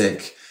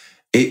music.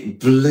 It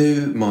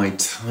blew my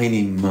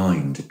tiny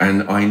mind,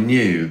 and I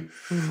knew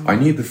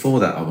before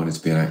that I wanted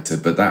to be an actor,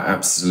 but that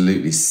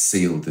absolutely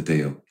sealed the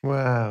deal.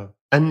 Wow.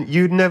 And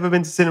you'd never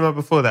been to cinema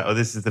before that, or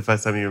this is the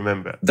first time you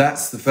remember?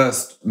 That's the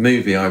first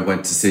movie I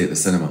went to see at the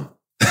cinema.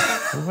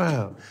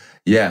 Wow.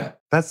 Yeah.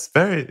 That's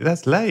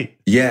late.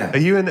 Yeah. Are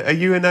you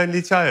an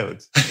only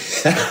child?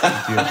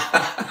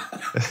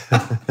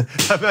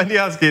 I'm only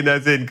asking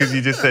as in because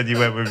you just said you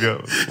went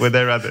were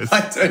there others?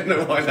 I don't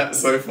know why that's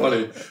so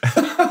funny.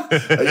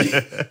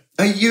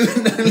 Are you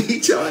an only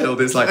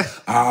child? It's like,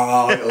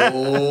 it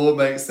all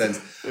makes sense.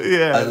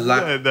 Yeah.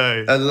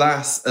 No.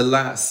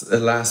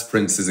 Alas,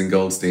 Princes and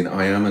Goldstein,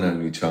 I am an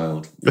only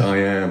child. I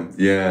am,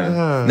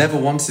 yeah. Never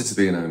wanted to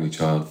be an only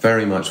child.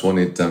 Very much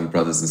wanted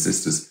brothers and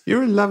sisters.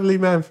 You're a lovely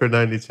man for an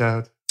only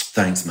child.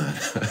 Thanks, man.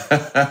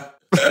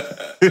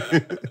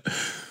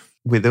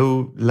 With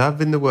all love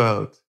in the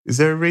world, is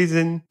there a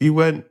reason you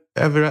weren't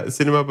ever at the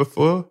cinema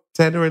before,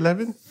 10 or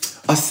 11?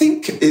 I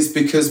think it's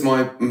because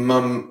my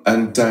mum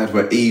and dad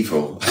were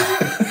evil.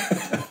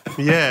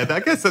 Yeah,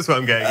 I guess that's what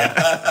I'm getting at.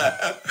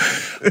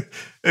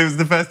 It was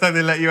the first time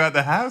they let you out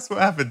the house? What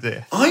happened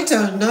there? I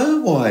don't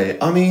know why.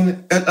 I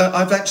mean,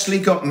 I've actually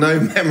got no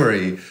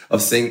memory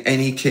of seeing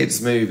any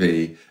kids'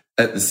 movie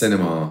at the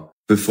cinema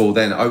before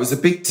then. I was a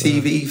big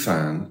TV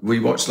fan. I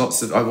watched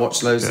loads of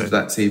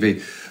that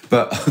TV.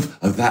 But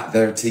of that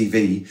there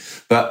TV,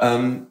 but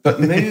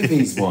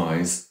movies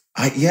wise,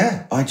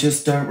 I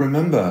just don't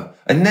remember.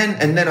 And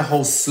then a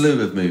whole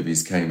slew of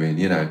movies came in.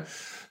 I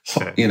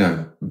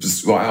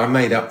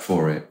made up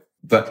for it.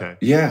 But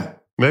yeah,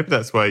 maybe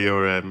that's why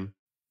you're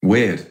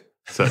weird.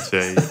 Such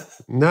a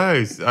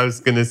no. I was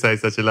going to say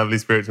such a lovely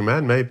spiritual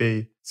man.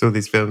 Maybe it's all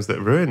these films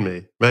that ruined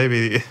me.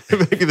 Maybe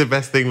the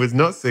best thing was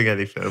not seeing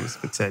any films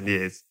for 10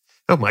 years.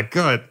 Oh my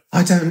God!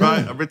 I don't know.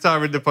 Right, I'm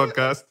retiring the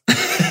podcast.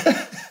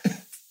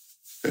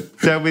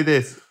 Tell me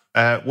this.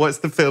 What's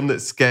the film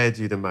that scared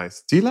you the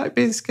most? Do you like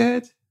being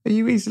scared? Are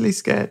you easily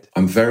scared?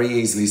 I'm very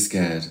easily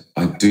scared.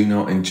 I do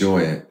not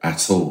enjoy it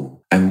at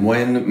all. And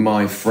when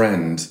my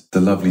friend, the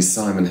lovely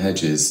Simon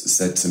Hedges,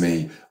 said to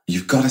me,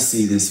 you've got to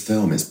see this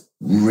film. It's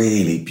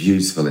really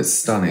beautiful. It's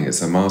stunning.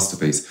 It's a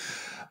masterpiece.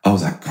 I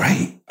was like,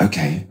 great.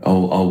 Okay,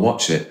 I'll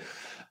watch it.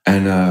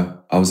 And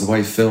I was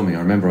away filming. I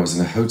remember I was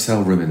in a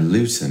hotel room in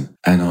Luton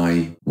and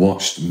I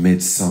watched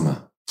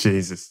Midsummer.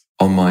 Jesus.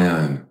 On my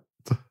own.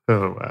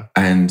 Oh, wow.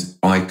 And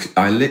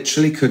I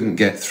literally couldn't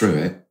get through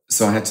it.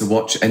 So I had to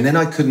watch, and then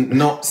I couldn't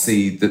not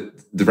see the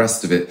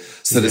rest of it.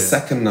 So the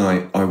second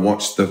night, I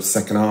watched the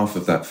second half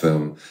of that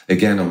film,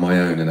 again on my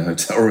own in a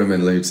hotel room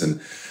in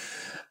Luton.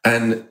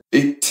 And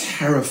it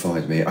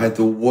terrified me. I had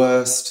the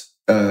worst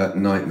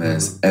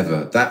nightmares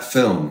ever. That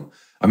film,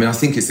 I mean, I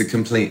think it's a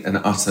complete and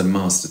utter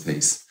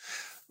masterpiece.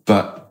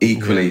 But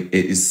equally,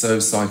 it is so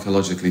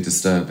psychologically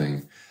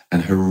disturbing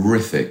and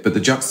horrific. But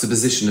the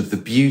juxtaposition of the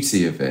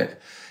beauty of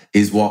it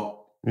is what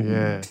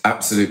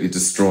absolutely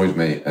destroyed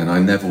me, and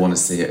I never want to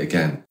see it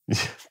again.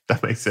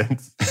 That makes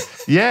sense.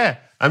 Yeah.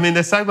 I mean,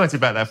 there's so much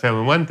about that film,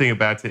 and one thing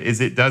about it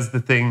is it does the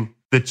thing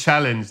the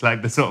challenge,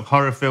 like the sort of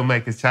horror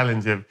filmmakers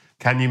challenge of,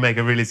 can you make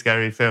a really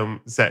scary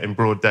film set in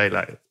broad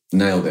daylight?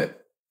 Nailed it.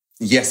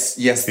 Yes,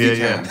 you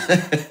can.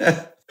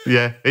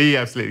 Yeah, he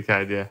absolutely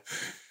can, yeah.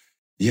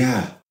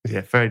 Yeah.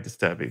 Yeah, very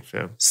disturbing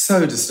film.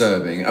 So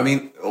disturbing. I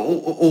mean,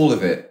 all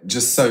of it,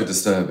 just so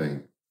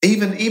disturbing.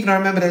 Even I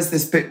remember there's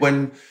this bit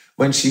when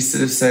she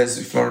sort of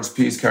says, Florence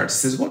Pugh's character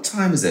says, what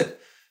time is it?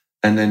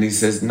 And then he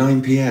says,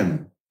 9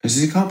 p.m. And she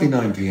says, it can't be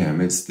 9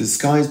 p.m. It's the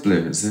sky's blue.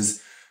 And it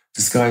says,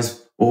 the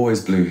sky's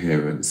always blue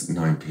here and it's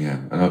 9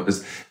 p.m. And it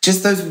was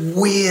just those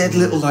weird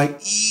little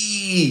like,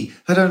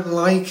 I don't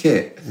like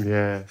it.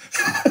 Yeah.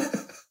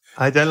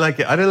 I don't like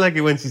it. I don't like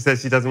it when she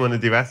says she doesn't want to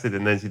do acid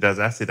and then she does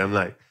acid. I'm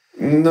like,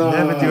 no.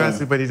 Never do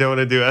acid when you don't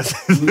want to do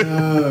acid.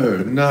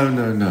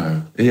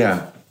 No.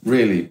 Yeah,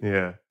 really.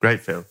 Yeah, great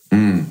film.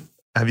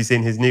 Have you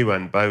seen his new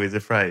one, Beau is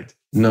Afraid?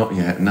 Not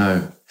yet,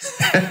 no.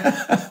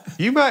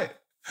 You might.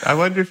 I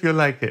wonder if you'll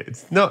like it.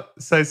 It's not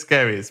so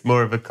scary. It's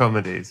more of a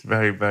comedy. It's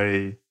very,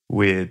 very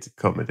weird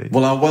comedy.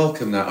 Well, I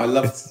welcome that. I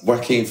love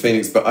Joaquin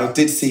Phoenix, but I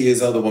did see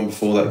his other one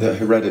before that, the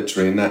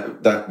Hereditary, and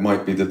that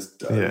might be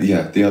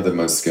the other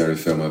most scary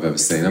film I've ever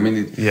seen. I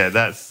mean,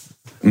 that's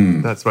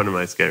one of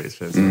my scariest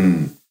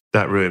films.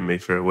 That ruined me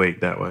for a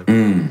week, that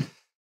one.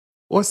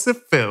 What's the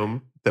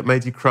film that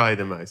made you cry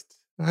the most?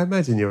 I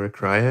imagine you're a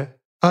crier.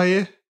 Are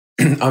you?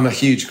 I'm a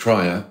huge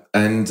crier.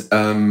 And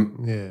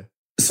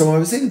so I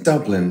was in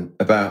Dublin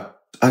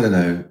about, I don't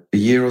know, a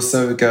year or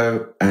so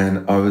ago,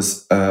 and I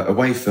was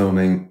away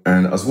filming,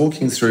 and I was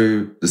walking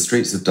through the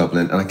streets of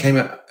Dublin, and I came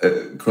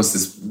across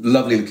this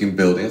lovely looking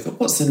building. I thought,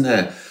 what's in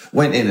there?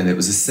 Went in, and it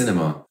was a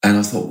cinema. And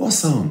I thought,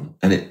 what's on?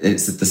 And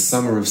it's the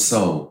Summer of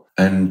Soul.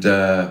 And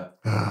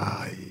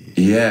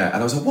and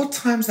I was like, what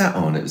time's that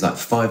on? It was like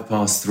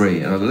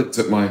 3:05. And I looked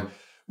at my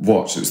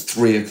watch, it was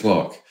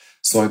 3:00.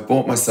 So I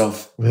bought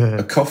myself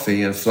a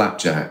coffee and a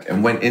flapjack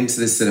and went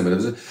into this cinema.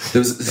 There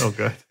was oh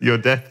God, your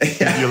death,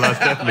 your last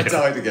death meal. I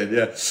died again,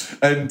 yeah.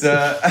 And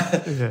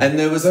and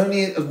there was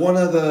only one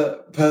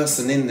other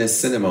person in this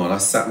cinema, and I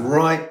sat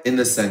right in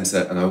the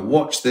centre and I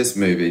watched this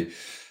movie.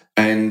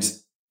 And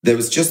there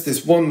was just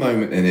this one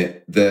moment in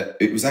it that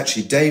it was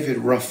actually David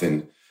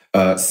Ruffin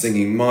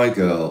singing My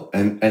Girl,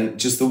 and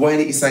just the way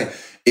that he sang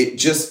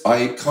it,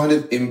 I kind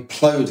of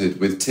imploded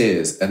with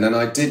tears, and then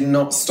I did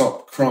not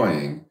stop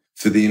crying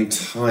for the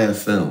entire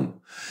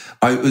film.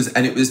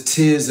 It was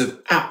tears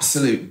of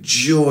absolute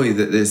joy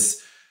that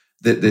this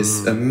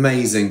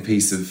amazing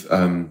piece of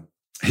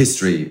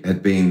history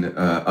had been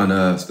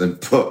unearthed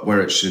and put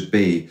where it should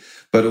be,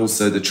 but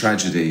also the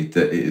tragedy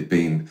that it had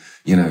been,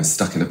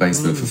 stuck in a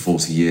basement for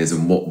 40 years,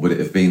 and what would it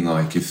have been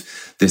like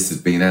if this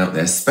had been out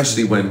there,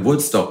 especially when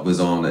Woodstock was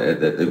on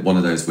at one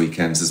of those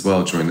weekends as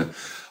well during the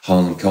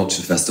Harlem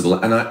Culture Festival.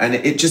 And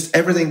it just,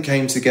 everything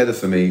came together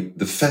for me.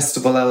 The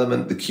festival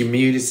element, the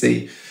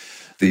community,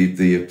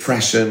 the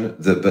oppression,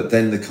 but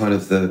then the kind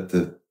of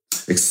the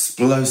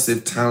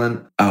explosive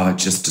talent. It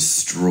just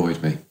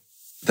destroyed me.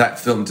 That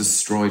film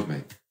destroyed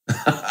me.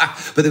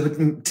 But there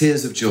were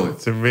tears of joy.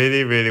 It's a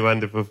really, really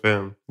wonderful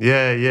film.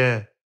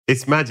 Yeah.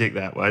 It's magic,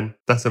 that one.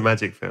 That's a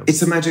magic film.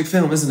 It's a magic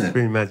film, isn't it? It's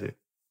really magic.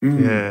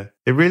 Yeah.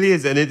 It really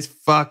is. And it's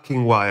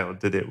fucking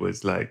wild that it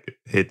was like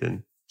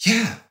hidden.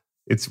 Yeah.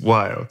 It's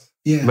wild.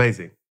 Yeah.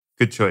 Amazing.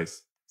 Good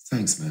choice.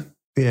 Thanks, man.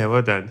 Yeah,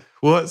 well done.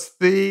 What's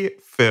the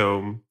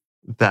film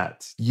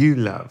that you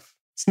love?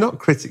 It's not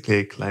critically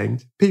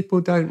acclaimed.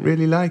 People don't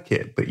really like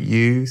it, but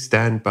you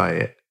stand by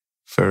it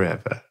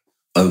forever.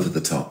 Over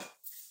the Top.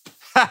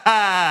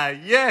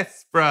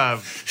 Yes,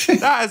 bruv.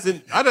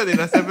 I don't think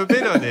that's ever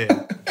been on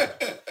here.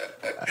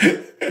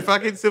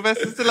 Fucking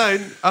Sylvester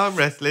Stallone arm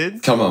wrestling.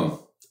 Come on.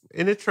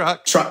 In a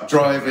truck. Truck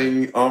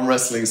driving, arm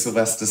wrestling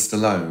Sylvester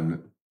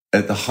Stallone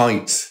at the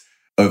height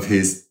of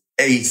his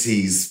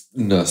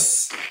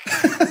 80s-ness.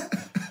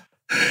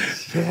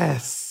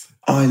 Yes.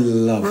 I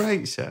love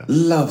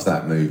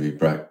that movie,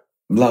 bro.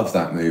 Love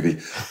that movie.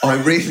 I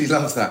really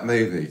love that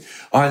movie.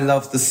 I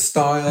love the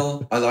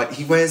style.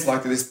 He wears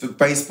like this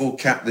baseball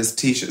cap, this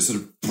t-shirt, sort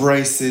of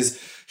braces.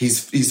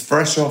 He's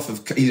fresh off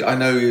of. I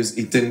know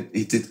he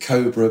did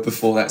Cobra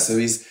before that, so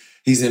he's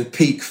in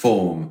peak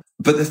form.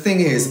 But the thing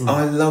is,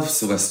 I love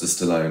Sylvester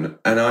Stallone,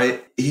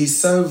 and he's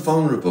so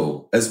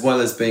vulnerable as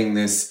well as being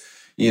this,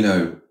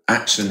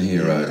 action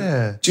hero.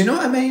 Yeah. Do you know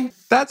what I mean?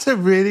 That's a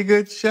really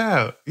good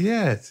shout.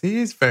 Yes, he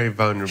is very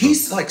vulnerable.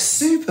 He's like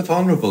super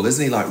vulnerable,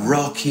 isn't he? Like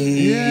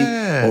Rocky,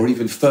 or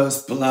even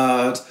First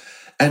Blood.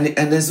 And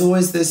there's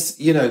always this,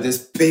 this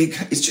big,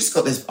 he's just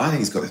got this, I think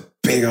he's got this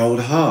big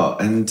old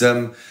heart. And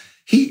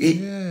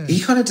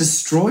he kind of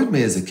destroyed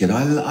me as a kid.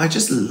 I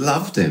just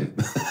loved him.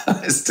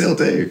 I still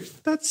do.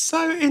 That's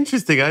so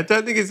interesting. I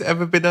don't think it's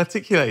ever been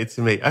articulated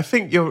to me. I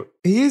think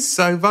he is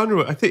so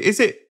vulnerable. I think, is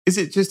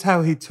it just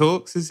how he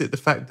talks? Is it the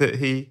fact that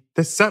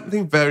there's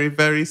something very,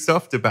 very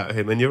soft about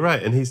him? And you're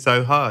right. And he's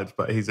so hard,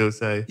 but he's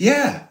also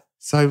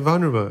so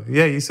vulnerable.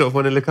 Yeah, you sort of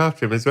want to look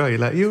after him as well. You're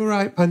like, you all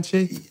right,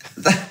 Punchy?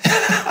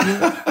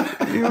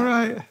 You're all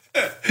right.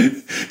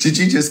 Did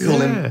you just call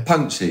him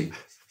Punchy?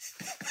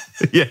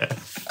 Yeah.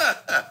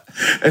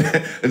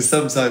 And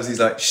sometimes he's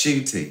like,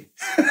 Shooty.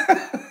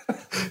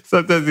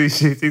 Sometimes he's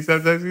shooting,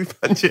 sometimes he's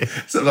punching.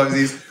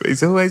 Sometimes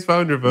he's always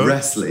vulnerable.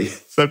 Wrestling.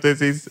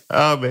 Sometimes he's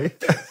army.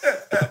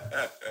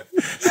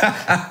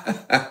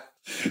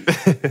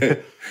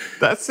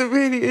 That's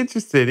really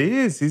interesting. He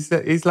is.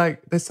 He's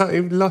like, there's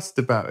something lost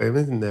about him,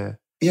 isn't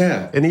there?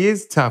 Yeah. And he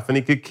is tough and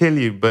he could kill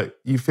you, but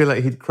you feel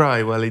like he'd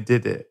cry while he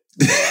did it.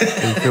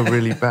 And you feel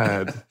really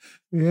bad.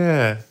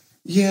 Yeah.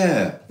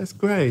 Yeah. That's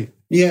great.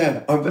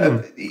 Yeah.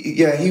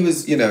 Yeah, he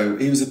was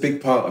a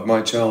big part of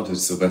my childhood,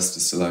 Sylvester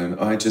Stallone.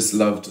 I just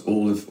loved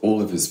all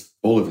of his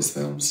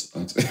films.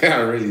 I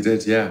really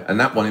did, yeah. And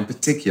that one in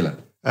particular.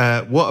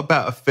 What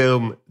about a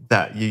film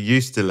that you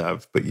used to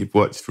love, but you've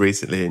watched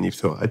recently and you've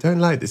thought, I don't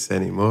like this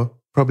anymore?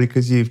 Probably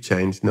because you've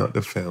changed, not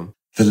the film.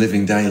 The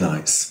Living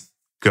Daylights.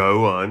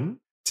 Go on.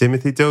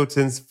 Timothy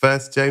Dalton's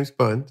first James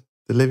Bond,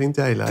 The Living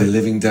Daylights. The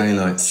Living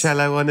Daylights.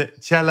 Cello on a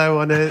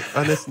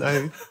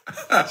snow.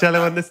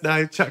 Cello on the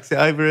snow, chucks it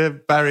over a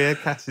barrier,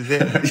 catches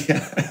it.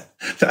 Yeah,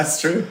 that's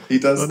true. He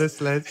does. On a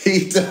sled.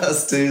 He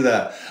does do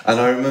that. And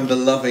I remember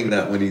loving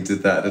that when he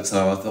did that at the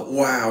time. I thought,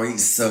 wow,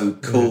 he's so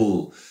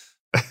cool.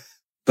 Yeah.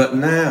 But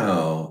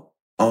now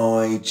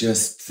I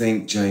just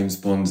think James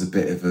Bond's a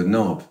bit of a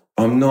knob.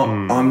 I'm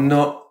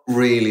not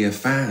really a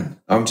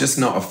fan. I'm just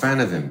not a fan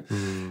of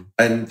him.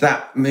 And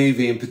that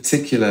movie in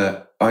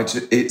particular, but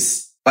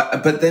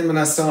then when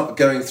I start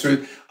going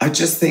through, I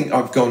just think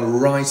I've gone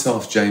right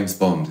off James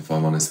Bond, if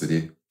I'm honest with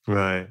you.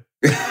 Right.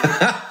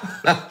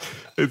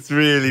 It's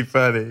really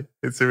funny.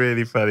 It's a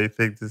really funny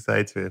thing to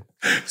say to him.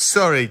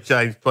 Sorry,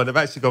 James Bond, I've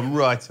actually gone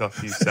right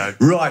off you, son.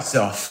 Right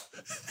off.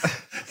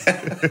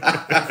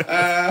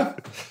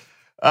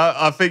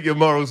 I think your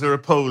morals are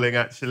appalling,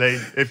 actually,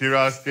 if you're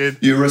asking.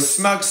 You're a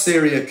smug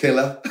serial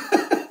killer.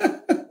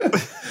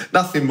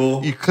 Nothing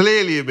more. You're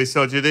clearly a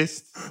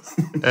misogynist.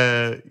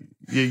 You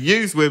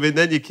use women,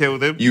 then you kill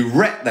them. You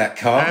wreck that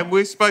car. And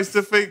we're supposed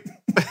to think...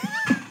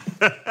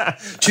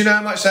 Do you know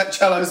how much that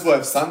cello's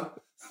worth, son?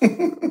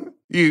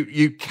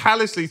 You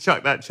callously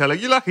chuck that cello.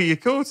 You're lucky you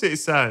caught it,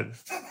 son.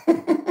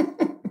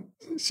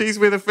 She's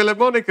with a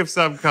philharmonic of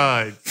some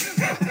kind.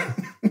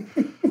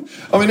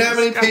 I mean, how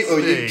many people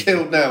you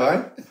killed now,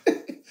 eh?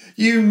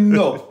 You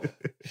knob.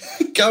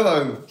 Go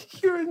home.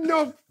 You're a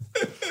knob.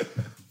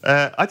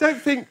 I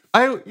don't think...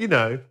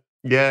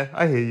 yeah,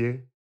 I hear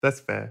you. That's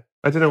fair.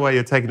 I don't know why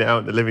you're taking it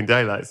out in The Living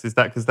Daylights. Is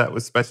that because that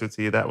was special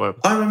to you, that one?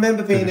 I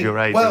remember being... your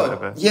age or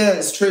whatever. Yeah,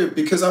 it's true,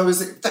 because I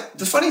was...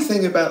 The funny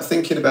thing about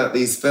thinking about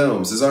these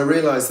films is I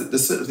realised that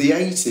the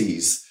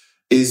 80s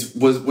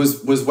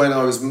was when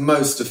I was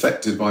most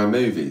affected by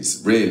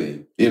movies,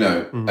 really,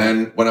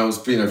 And when I was,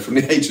 from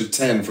the age of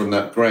 10, from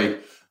that great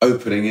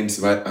opening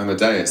into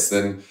Amadeus,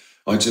 then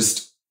I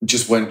just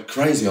went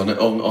crazy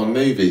on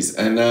movies.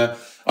 And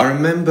I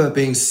remember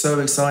being so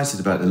excited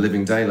about The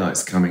Living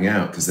Daylights coming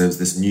out because there was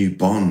this new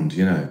Bond,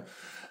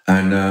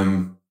 And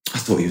I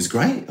thought he was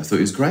great. I thought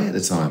he was great at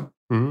the time.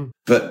 Mm.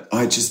 But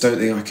I just don't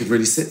think I could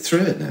really sit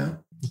through it now.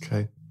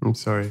 Okay, I'm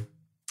sorry.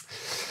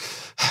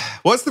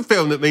 What's the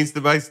film that means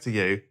the most to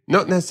you?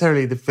 Not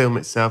necessarily the film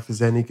itself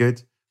is any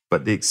good,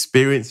 but the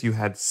experience you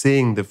had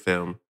seeing the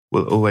film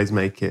will always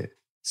make it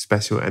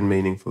special and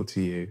meaningful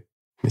to you,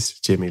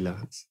 Mr. Jimmy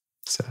Lance,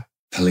 sir.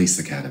 Police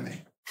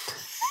Academy.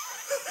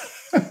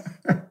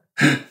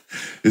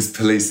 It's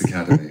Police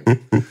Academy.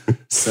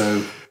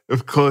 So...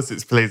 Of course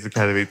it's Police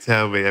Academy.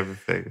 Tell me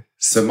everything.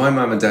 So my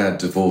mum and dad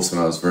divorced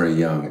when I was very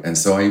young, and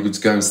so I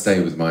would go and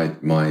stay with my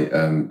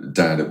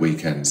dad at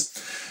weekends.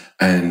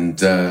 And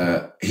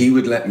he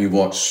would let me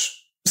watch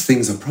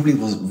things I probably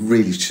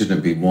really shouldn't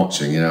have been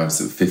watching,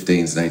 sort of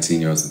 15s and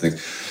 18-year-olds and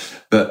things.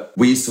 But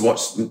we used to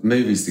watch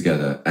movies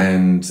together.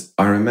 And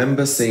I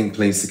remember seeing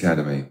Police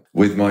Academy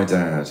with my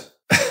dad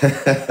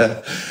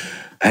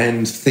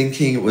and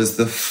thinking it was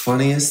the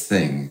funniest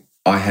thing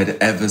I had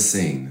ever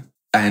seen.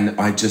 And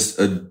I just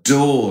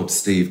adored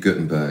Steve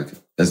Guttenberg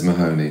as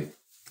Mahoney.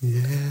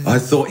 Yeah. I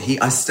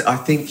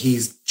think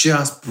he's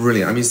just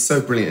brilliant. I mean, he's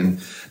so brilliant in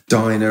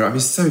Diner. I mean,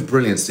 so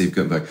brilliant, Steve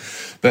Guttenberg.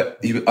 But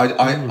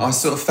I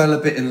sort of fell a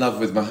bit in love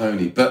with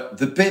Mahoney. But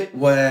the bit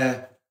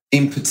where,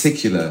 in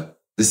particular,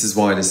 this is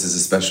why this is a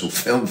special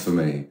film for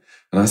me,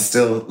 and I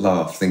still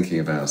laugh thinking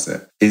about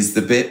it, is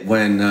the bit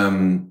when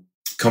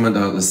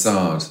Commandant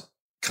Lassard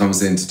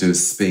comes in to do a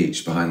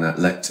speech behind that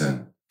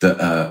lectern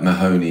that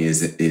Mahoney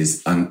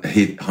is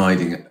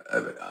hiding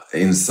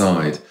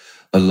inside,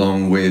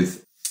 along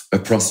with a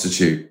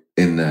prostitute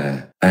in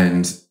there.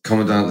 And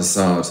Commandant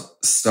Lassard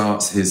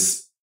starts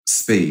his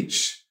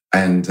speech,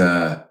 and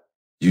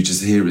you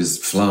just hear his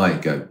fly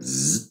go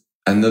zzz.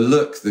 And the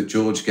look that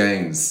George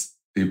Gaines,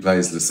 who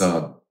plays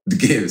Lassard,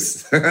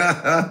 gives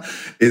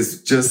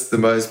is just the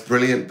most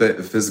brilliant bit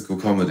of physical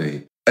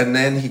comedy. And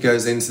then he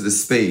goes into the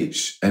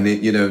speech, and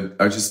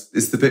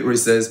it's the bit where he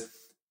says,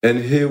 "And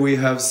here we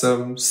have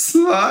some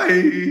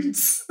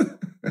slides."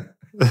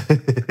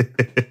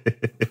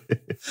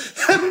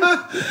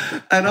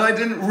 And I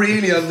didn't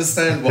really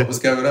understand what was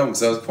going on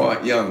because I was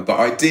quite young, but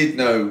I did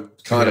know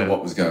kind of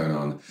what was going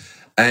on.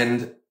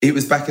 And it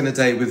was back in the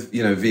day with,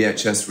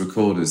 VHS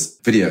recorders,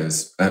 video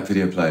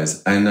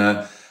players.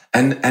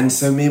 And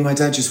so me and my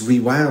dad just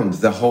rewound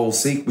the whole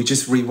sequence. We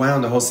just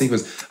rewound the whole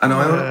sequence. And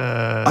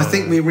I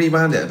think we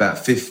rewound it about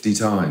 50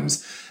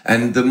 times.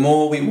 And the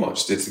more we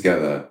watched it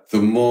together, the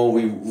more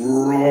we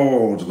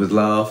roared with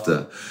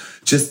laughter.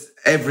 Just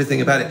everything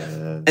about it.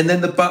 And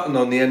then the button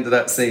on the end of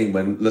that scene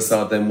when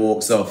Lassard then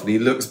walks off and he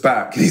looks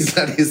back and he's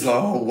like, his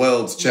whole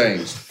world's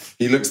changed.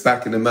 He looks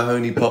back and then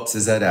Mahoney pops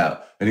his head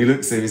out and he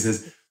looks at him and he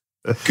says,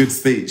 good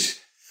speech.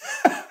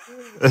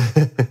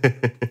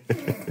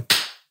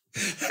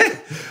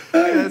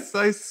 That's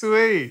so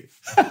sweet.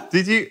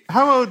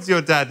 How old's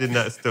your dad in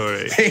that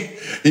story?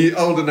 He's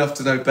old enough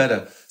to know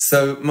better.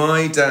 So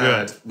my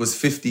dad was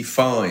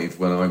 55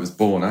 when I was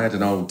born. I had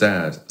an old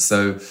dad.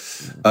 So,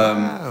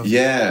 Wow.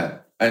 yeah.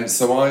 And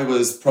so I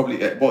was probably,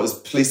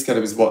 Police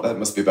Academy was that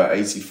must be about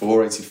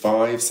 84,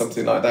 85,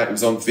 something like that. It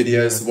was on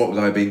video. So what would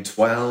I have been,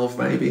 12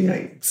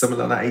 maybe? Something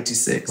like that,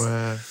 86.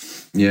 Wow.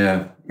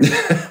 Yeah.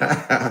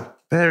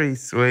 Very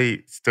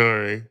sweet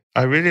story.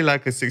 I really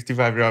like a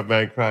 65-year-old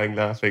man crying,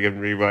 laughing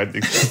and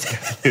rewinding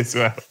as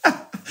well.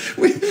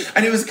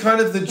 And it was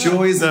kind of the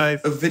joys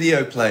Nice. of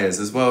video players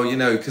as well,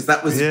 because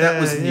that was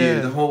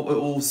new. The whole, it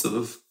all sort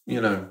of,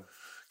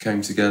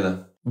 came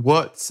together.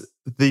 What's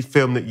the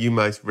film that you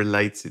most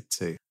related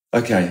to?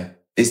 Okay,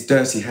 it's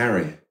Dirty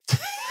Harry.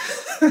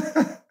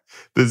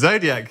 The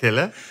Zodiac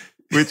Killer?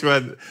 Which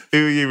one?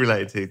 Who are you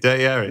related to?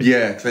 Dirty Harry?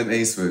 Yeah, Clint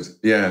Eastwood.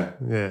 Yeah.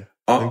 Yeah.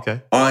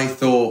 Okay. I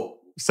thought...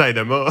 Say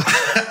no more.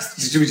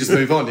 Should we just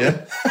move on,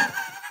 yeah?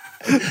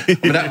 I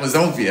mean, that was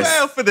obvious.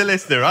 Well, for the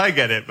listener, I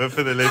get it, but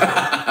for the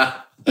listener...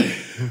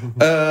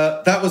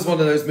 That was one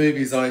of those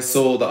movies I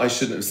saw that I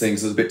shouldn't have seen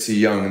because I was a bit too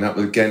young, and that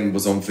again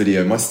was on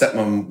video. My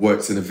stepmom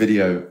worked in a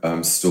video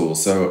store,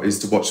 so I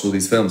used to watch all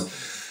these films.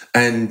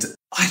 And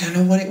I don't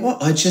know what it was.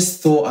 I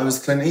just thought I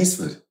was Clint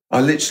Eastwood. I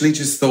literally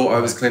just thought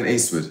I was Clint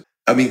Eastwood.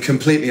 I mean,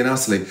 completely and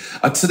utterly.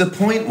 To the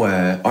point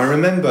where I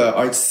remember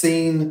I'd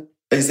seen,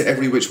 is it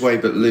Every Which Way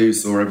But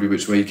Loose or Every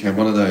Which Way You Can,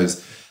 one of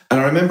those. And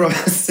I remember I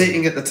was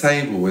sitting at the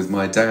table with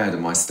my dad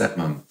and my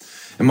stepmom.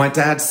 And my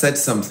dad said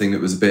something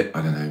that was a bit,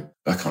 I don't know,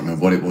 I can't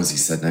remember what it was he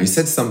said now. He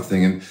said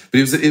something, but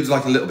it was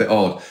like a little bit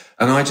odd.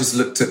 And I just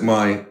looked at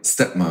my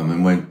stepmom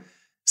and went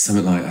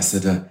something like, I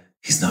said,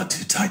 he's not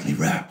too tightly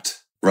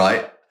wrapped,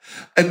 right?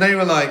 And they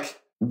were like,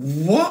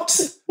 what?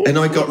 And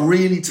I got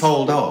really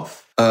told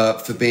off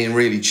for being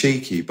really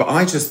cheeky. But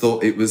I just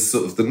thought it was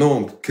sort of the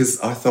norm because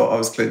I thought I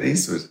was Clint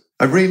Eastwood.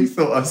 I really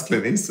thought I was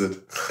Clint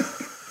Eastwood.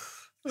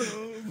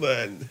 Oh,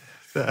 man.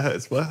 That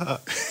hurts my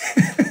heart.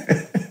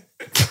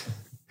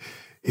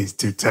 He's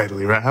too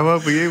tightly wrapped. How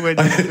old were you when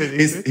you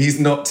did it? He's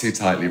not too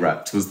tightly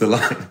wrapped was the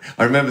line.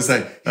 I remember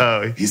saying,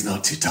 he's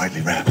not too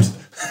tightly wrapped.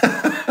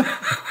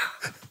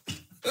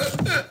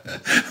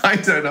 I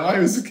don't know. I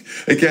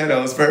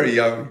was very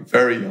young,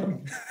 very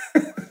young.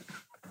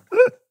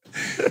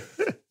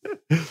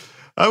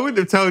 I wouldn't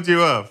have told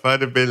you off.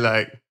 I'd have been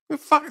like, what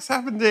the fuck's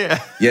happened here?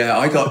 Yeah,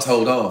 I got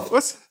told off.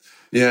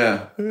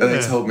 Yeah. They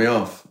told me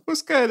off.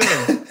 What's going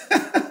on?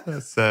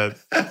 That's sad.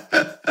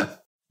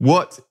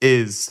 What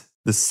is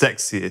the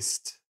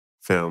sexiest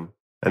film?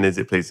 And is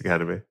it Police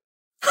Academy?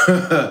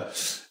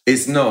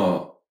 It's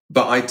not.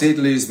 But I did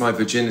lose my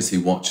virginity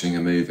watching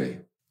a movie.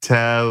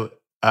 Tell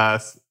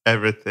us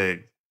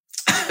everything.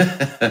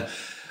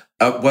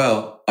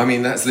 Well, I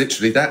mean, that's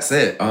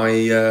it.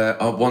 I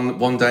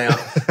one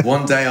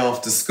day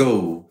after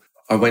school,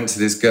 I went to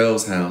this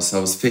girl's house. I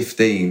was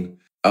 15.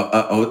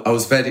 I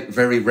was very,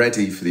 very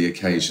ready for the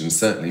occasion,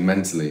 certainly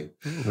mentally.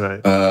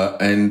 Right.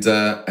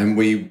 And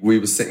we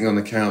were sitting on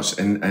the couch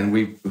and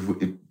we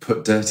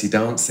put Dirty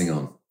Dancing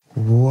on.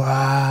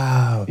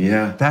 Wow.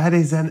 Yeah. That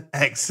is an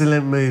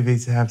excellent movie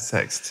to have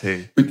sex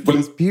to.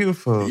 It's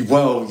beautiful.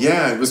 Well,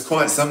 yeah, it was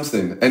quite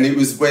something. And it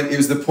was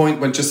the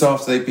point when just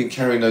after they'd been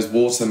carrying those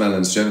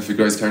watermelons, Jennifer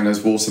Grey's carrying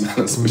those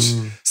watermelons, which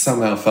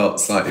somehow felt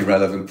slightly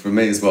relevant for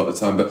me as well at the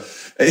time. But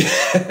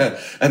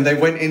and they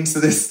went into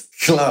this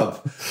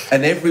club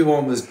and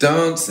everyone was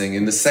dancing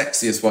in the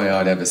sexiest way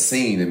I'd ever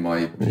seen in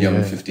my young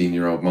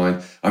 15-year-old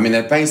mind. I mean,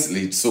 they're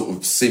basically sort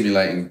of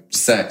simulating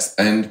sex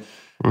and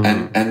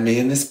me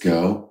and this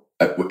girl,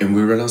 and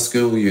we were in our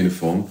school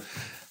uniform,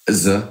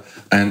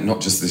 and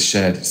not just the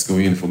shared school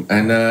uniform,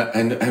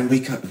 and we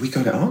got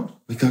it on.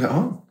 We got it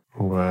on.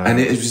 Wow. And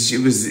it was. I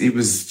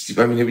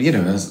mean,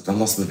 I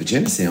lost my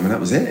virginity. I mean, that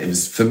was it. It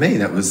was, for me,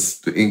 that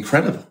was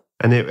incredible.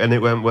 And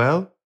it went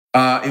well.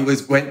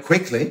 Went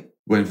quickly.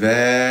 Went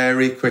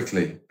very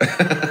quickly.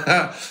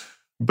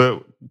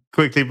 But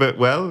quickly, but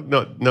well.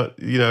 Not.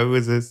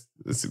 Was a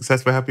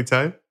successful, happy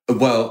time.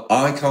 Well,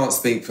 I can't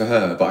speak for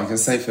her, but I can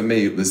say for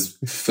me, it was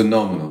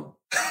phenomenal.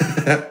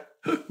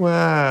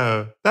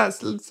 Wow.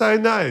 That's so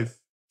nice.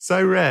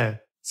 So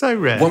rare. So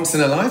rare. Once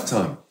in a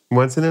lifetime.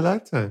 Once in a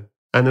lifetime.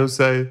 And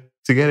also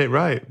to get it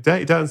right.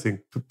 Dirty Dancing.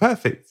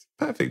 Perfect.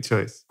 Perfect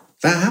choice.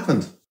 That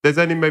happened. There's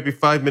only maybe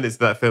 5 minutes of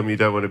that film you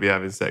don't want to be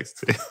having sex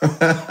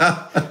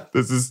to.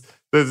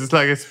 There's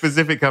like a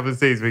specific couple of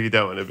scenes where you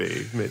don't want to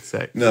be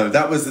mid-sex. No,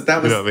 that was. You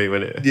know what I mean?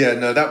 When it, yeah,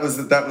 no, that was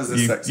a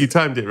sex. You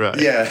timed it right.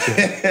 Yeah.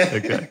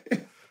 Okay.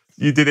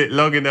 You did it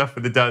long enough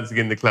for the dancing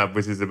in the club,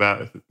 which is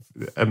about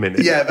a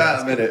minute. Yeah,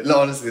 about a minute. No,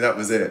 honestly, that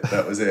was it.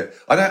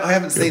 I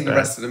haven't seen the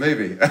rest of the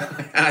movie.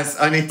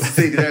 I need to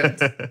see the end.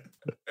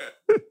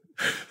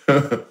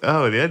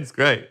 Oh, the end's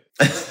great.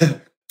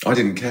 I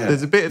didn't care.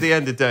 There's a bit at the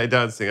end of Dirty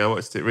Dancing. I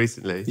watched it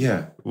recently.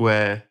 Yeah.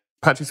 Where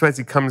Patrick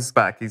Swayze comes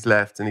back. He's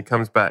left and he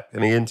comes back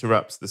and he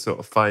interrupts the sort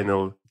of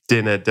final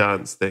dinner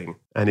dance thing.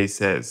 And he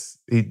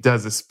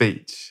does a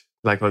speech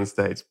like on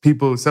stage.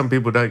 Some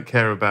people don't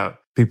care about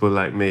people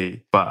like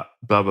me, but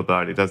blah, blah,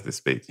 blah. And he does this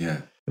speech. Yeah.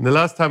 And the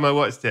last time I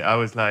watched it, I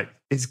was like,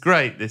 it's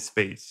great, this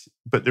speech.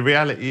 But the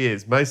reality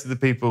is most of the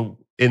people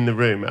in the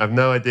room have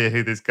no idea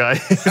who this guy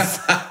is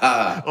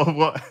or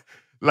what.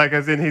 Like,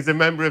 as in, he's a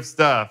member of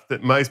staff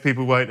that most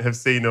people won't have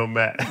seen or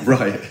met.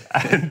 Right.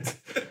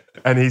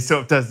 And he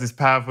sort of does this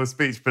powerful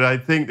speech. But I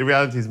think the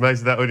reality is most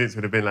of that audience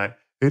would have been like,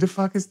 who the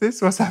fuck is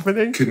this? What's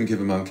happening? Couldn't give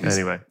a monkeys.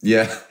 Anyway.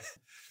 Yeah.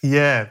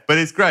 Yeah, but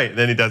it's great. And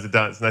then he does a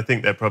dance. And I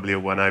think they're probably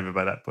all won over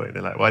by that point.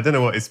 They're like, well, I don't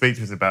know what his speech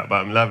was about, but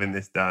I'm loving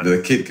this dance.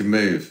 The kid can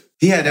move.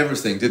 He had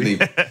everything, didn't he?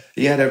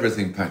 He had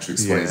everything, Patrick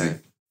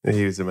Swayze. Yeah,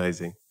 he was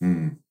amazing.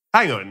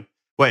 Hang on.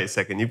 Wait a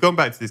second. You've gone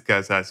back to this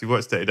girl's house. You've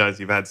watched Dirty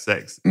Dancing. You've had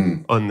sex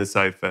on the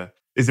sofa.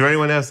 Is there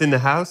anyone else in the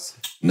house?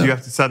 No. Do you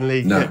have to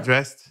suddenly get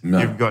dressed? No.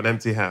 You've got an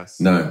empty house?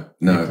 No.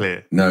 You're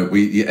clear? No,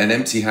 an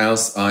empty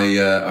house.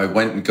 I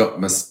went and got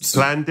my...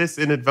 Planned this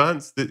in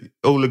advance? That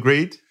all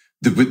agreed?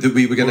 That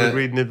we were going to... All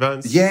agreed in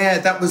advance? Yeah,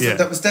 that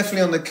was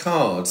definitely on the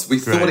cards. We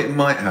thought it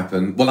might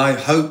happen. Well, I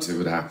hoped it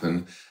would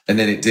happen. And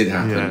then it did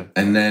happen. Yeah.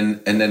 And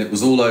then it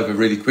was all over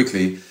really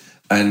quickly.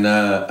 And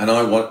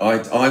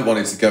I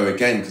wanted to go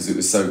again because it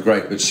was so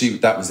great. But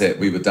that was it.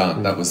 We were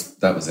done. That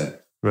was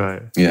it.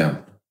 Right. Yeah.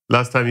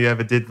 Last time you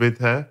ever did with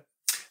her?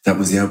 That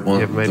was the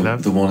one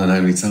and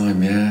only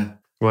time, yeah.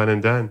 One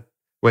and done.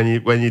 When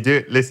you do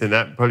it, listen,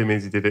 that probably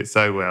means you did it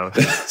so well.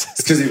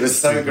 It's because it was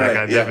so great.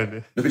 Like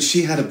No, but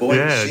she had a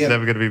boyfriend. Yeah, it's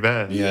never going to be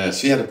bad. Yeah,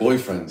 she had a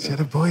boyfriend. She had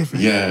a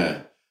boyfriend.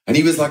 Yeah. And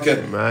he was like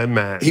my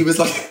man. He was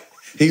like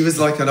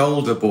an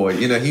older boy.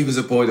 You know, he was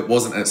a boy that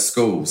wasn't at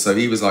school. So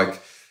he was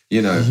like,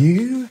 you know.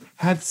 You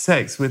had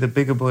sex with a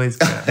bigger boy's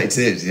guy. I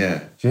did,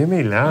 yeah.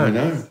 Jimmy Lance. I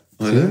know.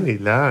 Jimmy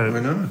Lance. I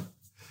know.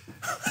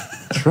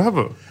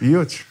 Trouble.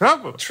 You're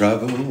trouble.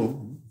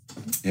 Trouble.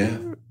 Yeah.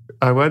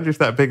 I wonder if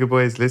that bigger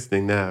boy is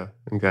listening now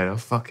and going, I'll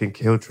fucking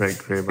kill Trent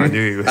Crimm. I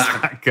knew he was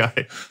that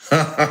guy.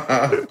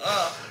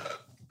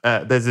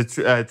 There's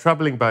a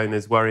troubling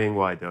boners, worrying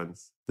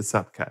wide-ons, the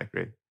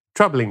subcategory.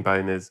 Troubling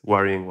boners,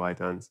 worrying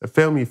wide-ons. A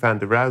film you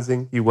found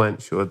arousing, you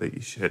weren't sure that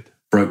you should.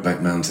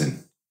 Brokeback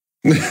Mountain.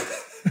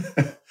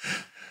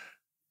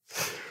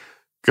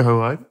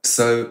 Go on.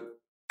 So,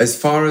 as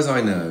far as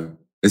I know,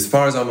 as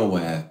far as I'm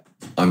aware,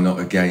 I'm not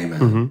a gay man.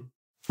 Mm-hmm.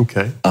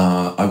 Okay.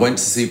 I went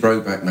to see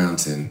Brokeback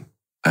Mountain,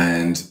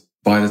 and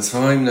by the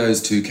time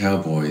those two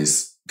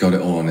cowboys got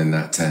it on in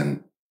that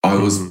tent, I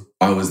was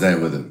there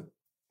with them.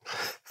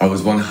 I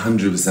was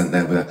 100%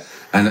 there with them.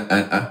 And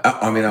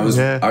I mean,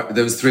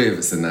 there was three of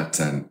us in that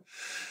tent,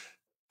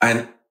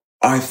 and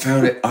I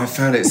found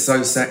it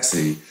so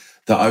sexy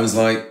that I was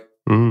like,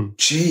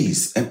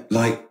 geez,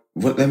 like,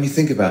 what? Let me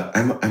think about.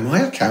 Am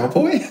I a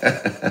cowboy?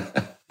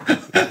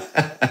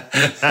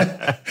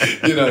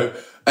 You know,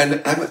 and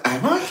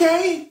am I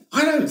gay?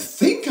 I don't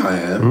think I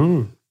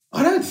am.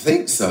 I don't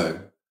think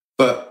so.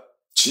 But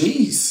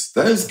geez,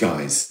 those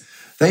guys,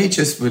 they were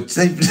just really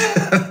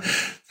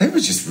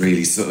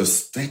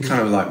they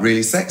kind of like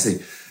really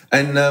sexy.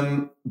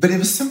 And but it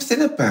was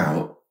something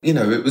about, you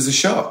know, it was a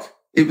shock.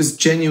 It was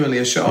genuinely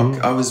a shock.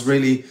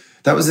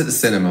 That was at the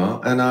cinema,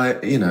 and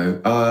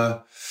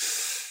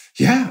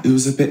it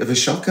was a bit of a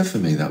shocker for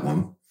me, that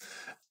one.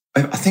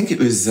 I think it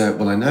was,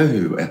 I know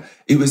who.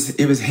 It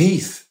was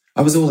Heath.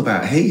 I was all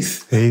about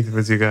Heath. Heath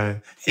was your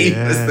guy. Heath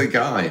was the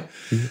guy.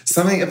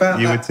 Something about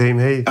you were Team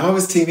Heath. I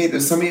was Team Heath. There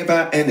was something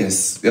about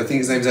Ennis. I think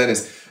his name's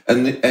Ennis.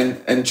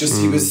 And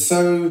just he was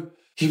so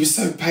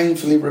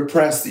painfully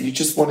repressed that you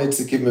just wanted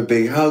to give him a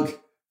big hug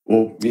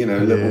or, you know,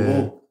 a little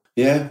more.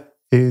 Yeah.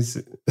 He's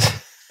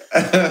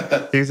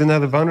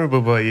another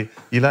vulnerable boy.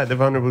 You like the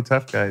vulnerable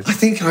tough guys. I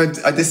think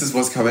this is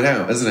what's coming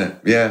out, isn't it?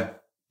 Yeah.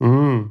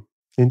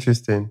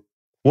 Interesting.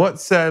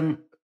 What's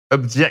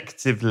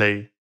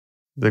objectively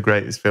the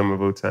greatest film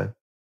of all time?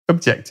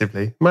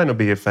 Objectively. Might not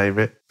be your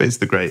favourite, but it's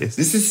the greatest.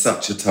 This is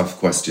such a tough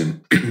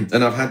question,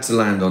 and I've had to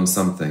land on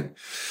something.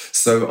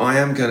 So I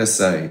am going to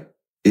say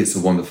It's a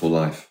Wonderful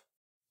Life.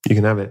 You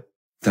can have it.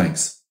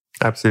 Thanks.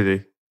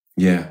 Absolutely.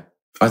 Yeah,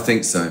 I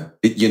think so.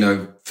 You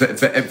know, for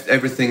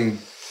everything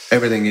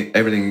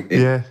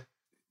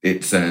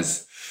it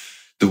says,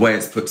 the way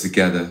it's put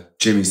together,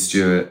 Jimmy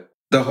Stewart,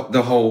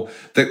 the whole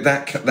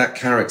that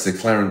character,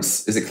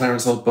 Clarence, is it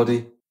Clarence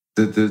Oddbody?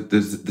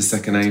 The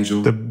second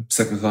angel, the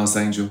second class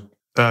angel.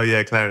 Oh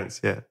yeah, Clarence,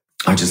 yeah.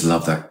 I just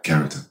love that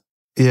character.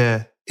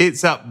 Yeah.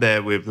 It's up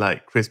there with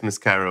like Christmas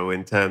Carol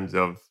in terms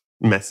of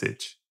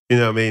message. You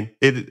know what I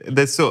mean?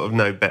 There's sort of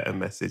no better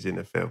message in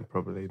a film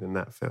probably than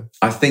that film.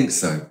 I think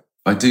so.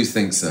 I do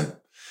think so.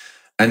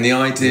 And the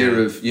idea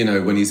of, you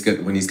know, when he's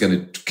going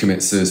to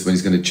commit suicide, when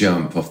he's going to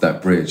jump off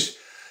that bridge,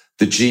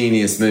 the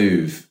genius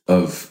move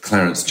of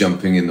Clarence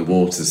jumping in the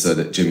water so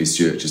that Jimmy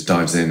Stewart just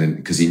dives in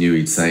because he knew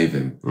he'd save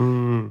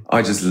him.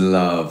 I just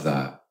love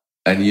that.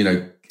 And, you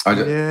know,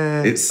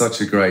 it's such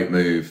a great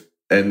move.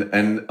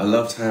 And I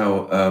loved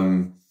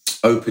how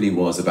open he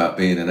was about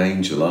being an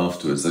angel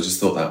afterwards. I just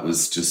thought that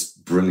was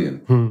just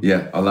brilliant.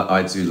 Yeah,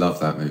 I do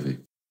love that movie.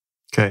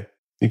 Okay,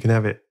 you can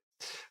have it.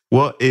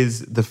 What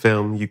is the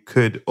film you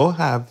could or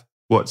have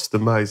watched the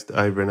most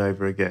over and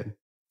over again?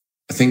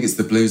 I think it's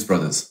The Blues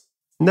Brothers.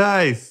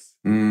 Nice.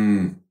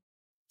 That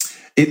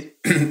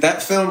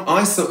film,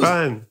 I thought was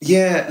fun.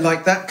 Yeah,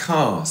 like that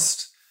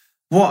cast.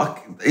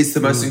 It's the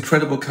most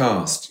incredible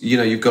cast. You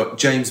know, you've got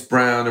James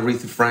Brown,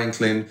 Aretha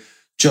Franklin,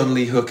 John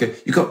Lee Hooker.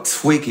 You've got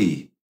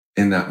Twiggy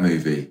in that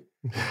movie.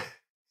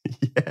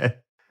 Yeah.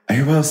 And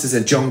who else is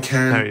there? John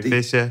Candy.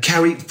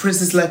 Carrie Fisher.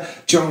 Princess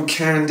Leia, John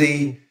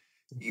Candy,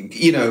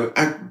 you know,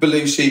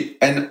 Belushi,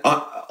 and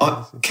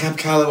Cab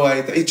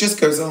Calloway. It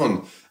just goes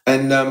on.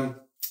 And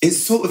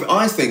it's sort of,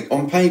 I think,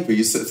 on paper,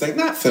 you sort of think,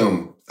 that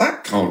film,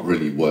 that can't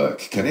really work,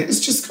 can it?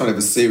 It's just kind of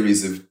a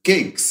series of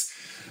gigs.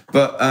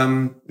 But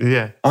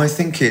I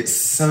think it's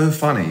so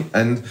funny.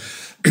 And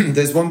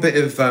there's one bit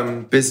of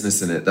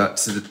business in it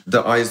that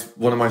is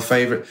one of my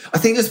favourite. I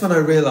think it's when I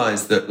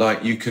realised that,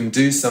 like, you can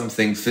do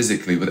something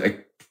physically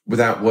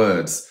without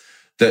words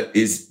that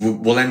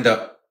will end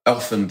up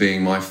often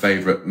being my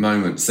favourite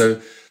moment. So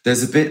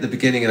there's a bit at the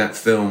beginning of that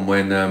film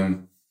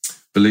when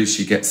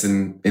Belushi gets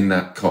in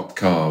that cop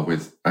car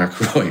with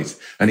Aykroyd,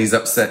 and he's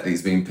upset that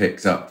he's being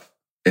picked up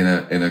in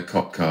a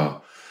cop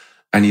car,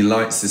 and he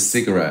lights a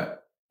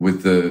cigarette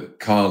with the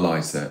car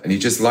lighter, and he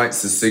just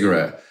lights the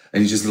cigarette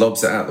and he just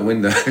lobs it out the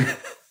window.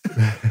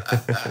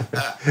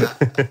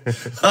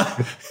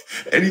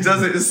 And he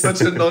does it in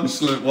such a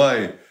nonchalant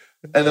way.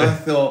 And I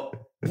thought,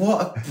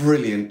 what a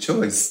brilliant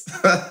choice.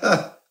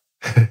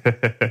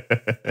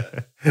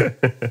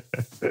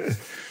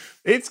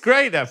 It's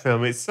great, that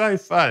film. It's so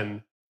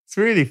fun. It's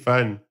really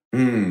fun.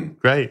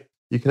 Great.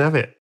 You can have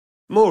it.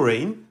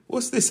 Maureen,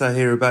 what's this I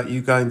hear about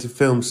you going to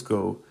film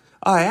school?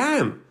 I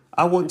am.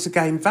 I want to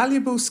gain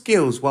valuable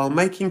skills while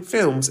making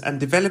films and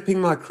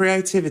developing my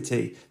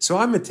creativity, so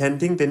I'm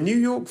attending the New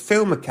York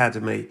Film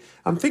Academy.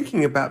 I'm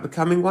thinking about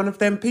becoming one of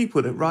them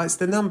people that writes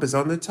the numbers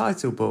on the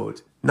title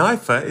board.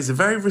 NYFA is a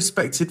very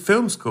respected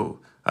film school.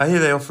 I hear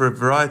they offer a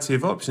variety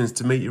of options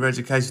to meet your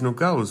educational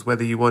goals,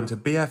 whether you want a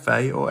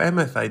BFA or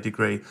MFA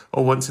degree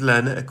or want to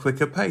learn at a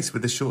quicker pace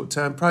with a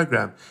short-term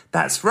programme.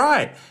 That's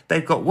right!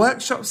 They've got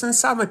workshops and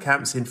summer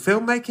camps in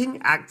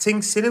filmmaking, acting,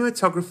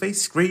 cinematography,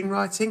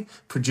 screenwriting,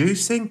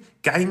 producing,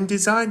 game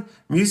design,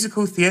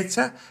 musical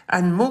theatre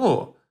and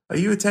more. Are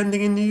you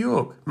attending in New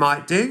York?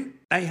 Might do.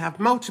 They have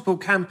multiple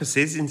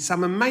campuses in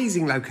some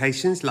amazing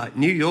locations like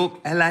New York,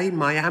 LA,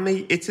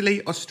 Miami,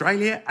 Italy,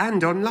 Australia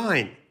and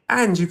online.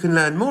 And you can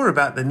learn more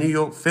about the New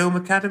York Film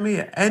Academy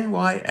at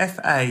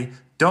nyfa.edu.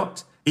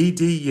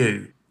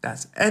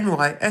 That's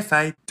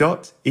nyfa.edu.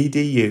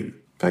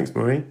 Thanks,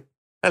 Maureen.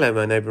 Hello,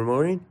 my neighbour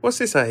Maureen. What's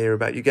this I hear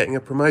about you getting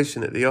a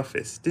promotion at the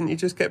office? Didn't you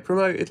just get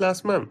promoted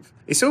last month?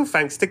 It's all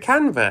thanks to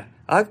Canva.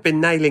 I've been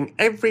nailing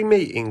every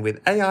meeting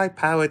with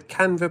AI-powered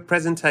Canva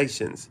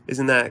presentations.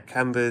 Isn't that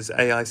Canva's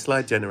AI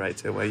slide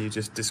generator, where you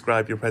just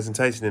describe your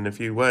presentation in a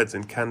few words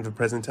and Canva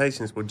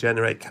presentations will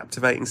generate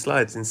captivating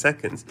slides in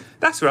seconds?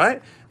 That's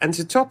right. And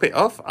to top it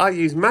off, I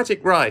use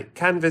Magic Write,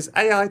 Canva's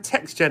AI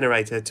text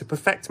generator, to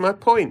perfect my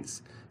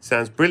points.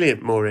 Sounds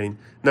brilliant, Maureen.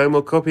 No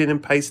more copying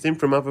and pasting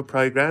from other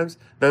programs.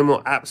 No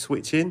more app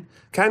switching.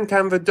 Can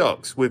Canva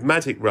Docs with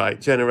Magic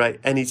Write generate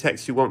any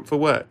text you want for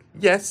work?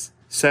 Yes.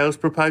 Sales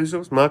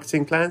proposals,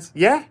 marketing plans?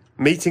 Yeah.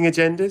 Meeting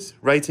agendas,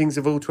 ratings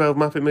of all 12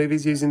 Muppet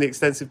movies using the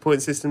extensive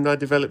point system I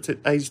developed at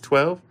age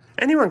 12?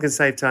 Anyone can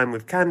save time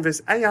with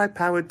Canva's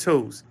AI-powered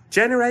tools.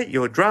 Generate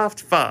your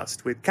draft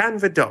fast with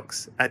Canva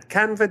Docs at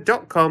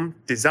canva.com,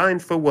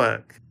 designed for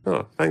work.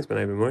 Oh, thanks, my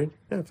neighbour Maureen.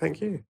 Yeah, thank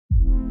you.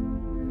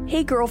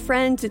 Hey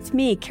girlfriends, it's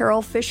me,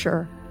 Carol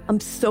Fisher.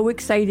 I'm so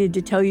excited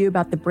to tell you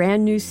about the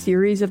brand new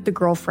series of The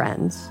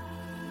Girlfriends.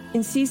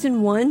 In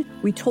season 1,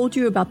 we told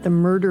you about the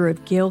murder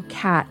of Gail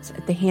Katz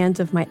at the hands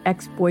of my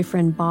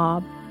ex-boyfriend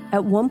Bob.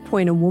 At one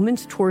point, a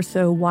woman's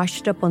torso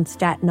washed up on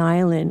Staten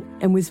Island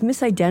and was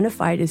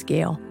misidentified as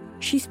Gail.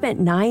 She spent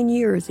 9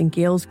 years in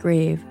Gail's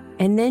grave,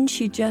 and then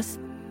she just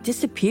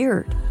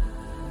disappeared.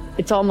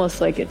 It's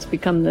almost like it's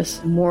become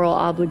this moral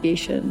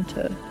obligation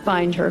to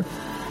find her.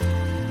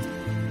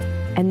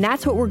 And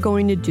that's what we're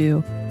going to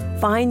do.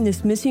 Find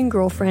this missing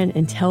girlfriend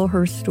and tell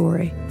her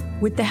story.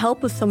 With the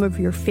help of some of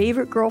your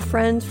favorite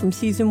girlfriends from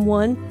season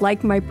 1,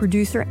 like my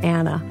producer,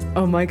 Anna.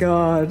 Oh my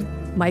God.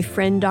 My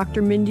friend,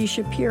 Dr. Mindy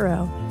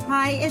Shapiro.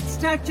 Hi, it's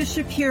Dr.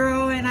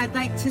 Shapiro, and I'd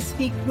like to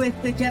speak with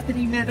the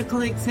deputy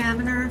medical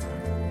examiner.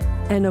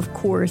 And of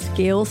course,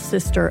 Gail's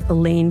sister,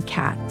 Elaine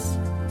Katz.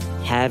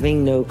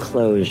 Having no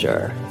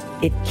closure,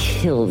 it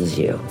kills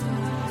you.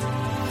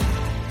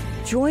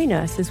 Join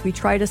us as we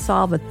try to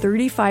solve a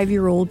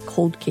 35-year-old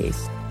cold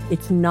case.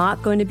 It's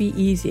not going to be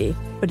easy,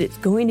 but it's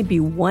going to be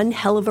one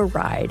hell of a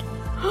ride.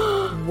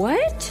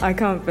 What? I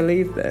can't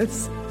believe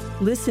this.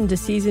 Listen to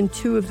Season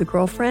 2 of The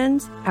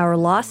Girlfriends, Our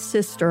Lost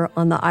Sister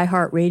on the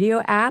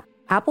iHeartRadio app,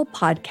 Apple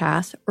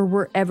Podcasts, or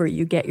wherever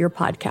you get your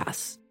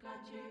podcasts.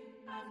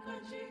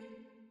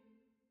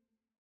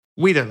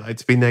 We don't like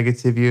to be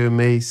negative, you and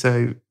me,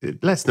 so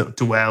let's not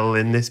dwell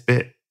in this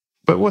bit.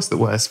 But what's the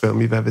worst film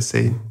you've ever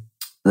seen?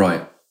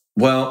 Right.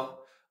 Well,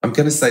 I'm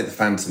going to say The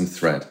Phantom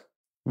Thread.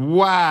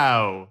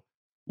 Wow.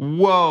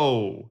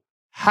 Whoa.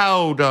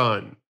 Hold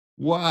on.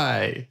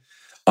 Why?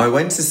 I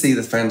went to see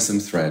The Phantom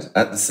Thread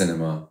at the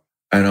cinema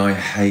and I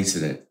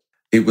hated it.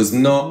 It was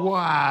not.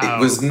 Wow. It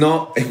was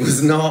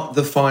not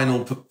the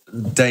final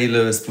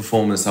Day-Lewis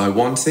performance I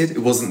wanted.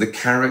 It wasn't the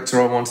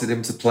character I wanted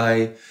him to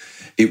play.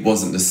 It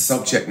wasn't the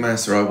subject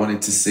matter I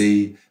wanted to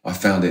see. I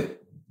found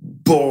it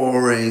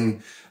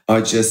boring.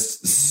 I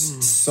just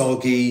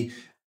soggy.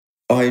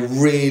 I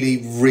really,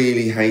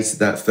 really hated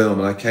that film,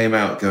 and I came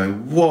out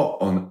going,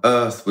 "What on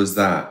earth was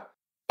that?"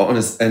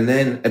 Honest.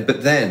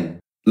 But then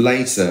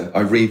later, I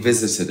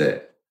revisited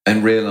it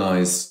and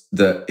realised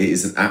that it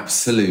is an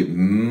absolute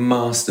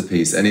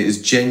masterpiece, and it is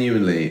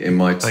genuinely in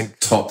my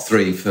top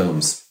 3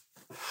 films.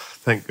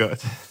 Thank God.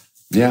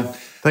 Yeah.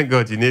 Thank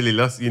God you nearly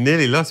lost me,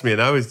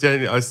 and I was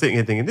sitting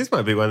here thinking this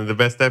might be one of the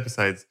best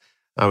episodes.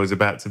 I was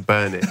about to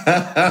burn it.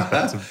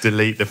 I was about to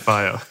delete the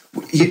file.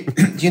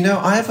 You know,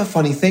 I have a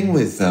funny thing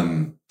with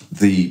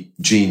the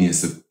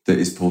genius that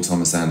is Paul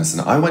Thomas Anderson.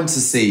 I went to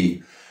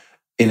see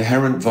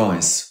Inherent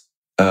Vice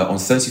on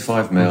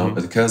 35mm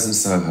at the Curzon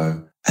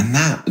Soho, and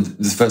that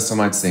the first time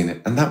I'd seen it,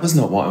 and that was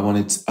not what I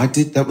wanted.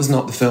 That was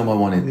not the film I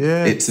wanted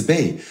it to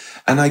be.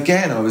 And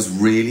again, I was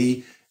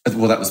really,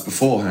 well, that was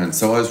beforehand,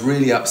 so I was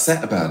really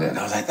upset about it. And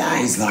I was like,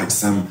 that is like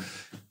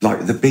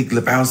the Big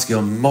Lebowski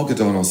on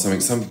Mogadon or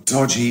something, some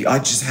dodgy. I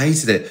just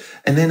hated it.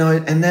 And then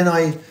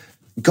I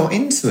got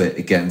into it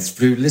again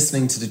through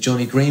listening to the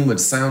Johnny Greenwood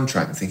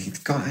soundtrack and thinking,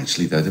 God,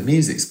 actually though, the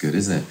music's good,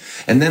 isn't it?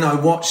 And then I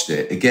watched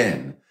it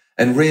again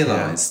and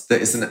realised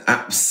that it's an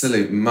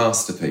absolute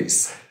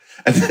masterpiece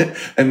and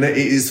that it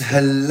is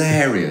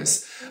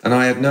hilarious. And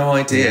I had no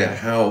idea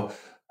how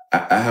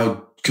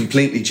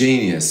completely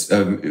genius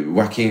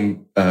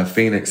Joaquin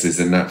Phoenix is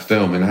in that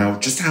film, and how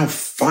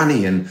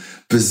funny and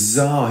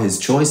bizarre his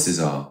choices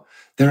are.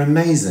 They're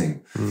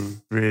amazing.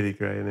 Really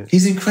great in it.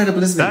 He's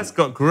incredible, isn't he? That's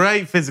got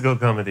great physical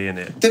comedy in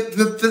it.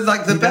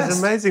 The best. Does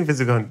amazing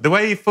physical comedy. The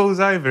way he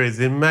falls over is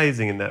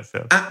amazing in that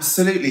film.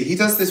 Absolutely. He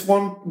does this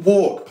one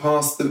walk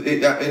past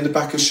in the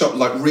back of shop,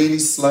 like really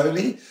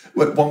slowly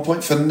at one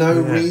point for no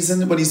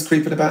reason when he's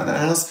creeping about in that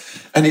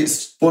house. And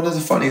it's one of the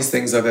funniest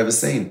things I've ever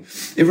seen.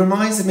 It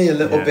reminds me a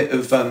little bit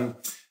of,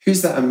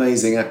 who's that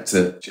amazing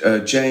actor?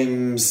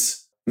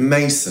 James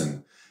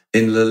Mason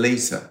in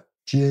Lolita.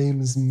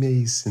 James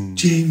Mason,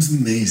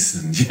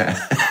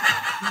 yeah.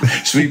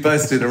 Should we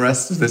both do the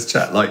rest of this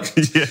chat like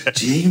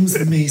James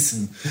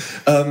Mason?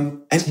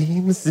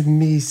 James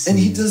Mason. And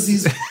he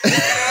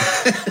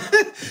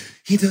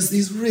does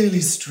these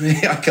really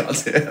strange, I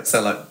can't do it, I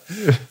sound like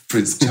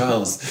Prince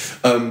Charles.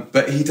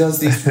 But he does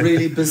these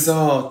really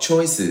bizarre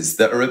choices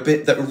that are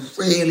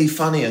really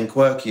funny and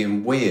quirky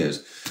and weird,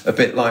 a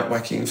bit like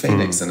Joaquin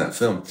Phoenix in that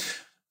film.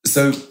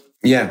 So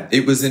yeah,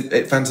 it was in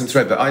Phantom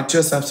Thread, but I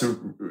just have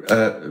to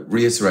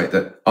reiterate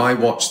that I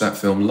watch that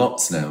film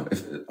lots now.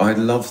 I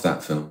love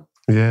that film.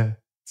 Yeah,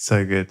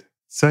 so good.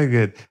 So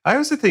good. I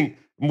also think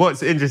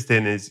what's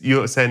interesting is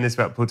you're saying this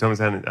about Paul Thomas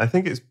Anderson. I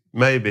think it's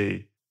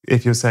maybe,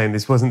 if you're saying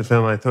this wasn't the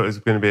film I thought it was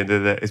going to be,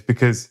 it's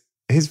because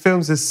his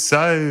films are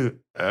so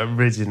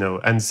original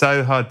and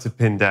so hard to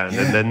pin down.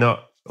 And they're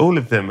not, all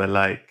of them are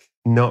like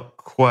not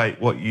quite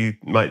what you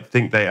might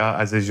think they are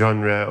as a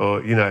genre,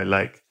 or, you know,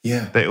 like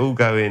they all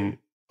go in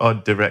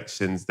odd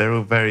directions. They're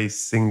all very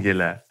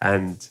singular.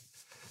 And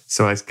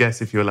so I guess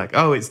if you're like,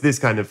 oh, it's this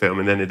kind of film,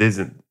 and then it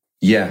isn't.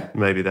 Yeah.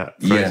 Maybe that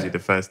throws you the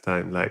first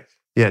time. Like,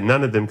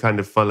 none of them kind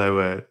of follow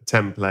a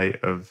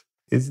template of,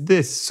 is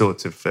this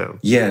sort of film?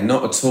 Yeah,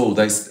 not at all.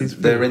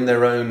 They're in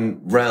their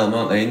own realm,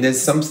 aren't they? And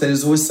there's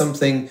always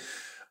something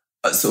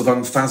sort of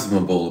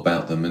unfathomable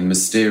about them and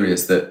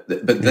mysterious and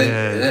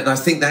I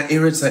think that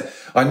irritates.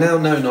 I now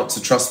know not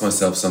to trust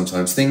myself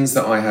sometimes. Things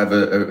that I have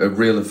a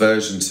real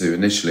aversion to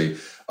initially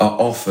are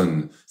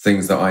often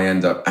things that I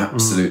end up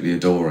absolutely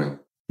adoring.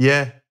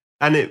 Yeah.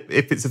 And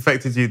if it's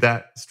affected you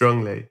that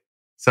strongly,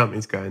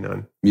 something's going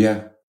on.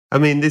 Yeah. I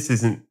mean, this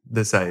isn't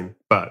the same,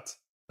 but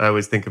I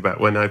always think about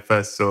when I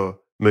first saw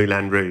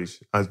Moulin Rouge,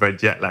 I was very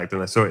jet lagged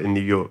and I saw it in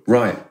New York.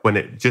 Right. When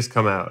it just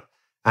come out,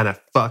 and I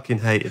fucking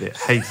hated it.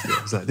 I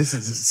was like, this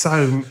is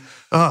so,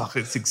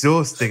 it's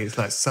exhausting. It's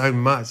like so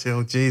much.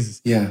 Oh,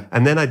 Jesus. Yeah.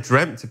 And then I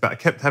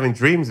kept having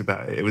dreams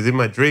about it. It was in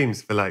my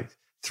dreams for like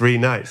 3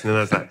 nights. And then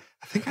I was like,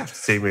 I think I have to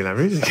see Moulin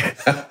Rouge again.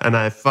 And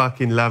I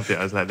fucking loved it.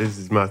 I was like, this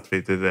is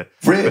masterpiece. Really?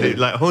 But it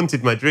like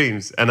haunted my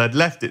dreams. And I'd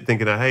left it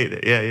thinking I hate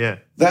it. Yeah.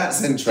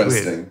 That's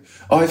interesting.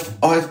 I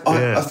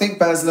think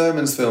Baz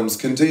Luhrmann's films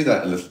can do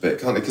that a little bit,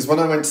 can't they? Because when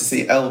I went to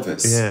see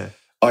Elvis,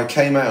 I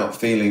came out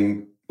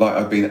feeling like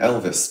I'd been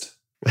Elvised.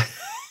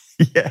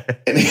 Yeah,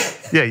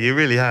 you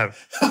really have.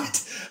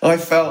 I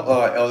felt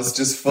like I was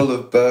just full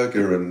of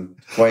burger and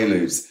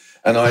Quaaludes.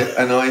 And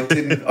I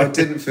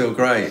didn't feel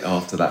great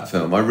after that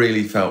film. I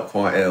really felt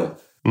quite ill.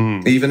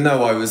 Even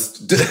though I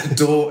was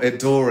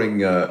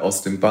adoring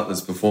Austin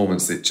Butler's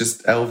performance, it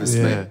just Elvis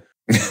me.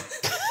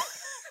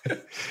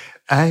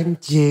 I'm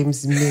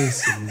James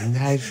Mason and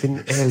I've been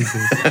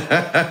Elvis.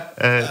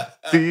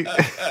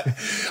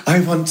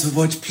 I want to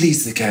watch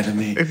Police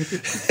Academy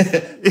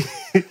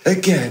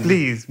again.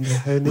 Please,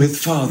 Mahoney, with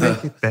Father.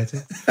 Make it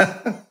better.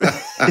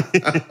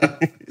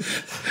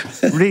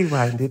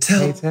 Rewind it,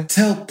 Peter.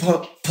 Tell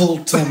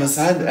Paul Thomas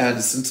and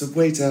Anderson to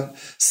wait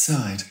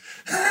outside.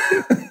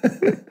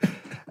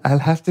 I'll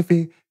have to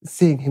be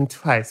seeing him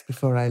twice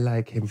before I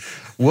like him.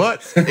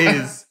 What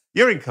is...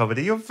 You're in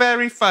comedy. You're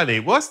very funny.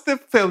 What's the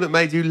film that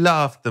made you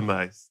laugh the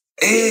most?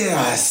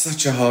 Yeah,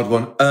 such a hard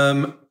one.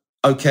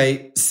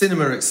 Okay,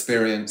 cinema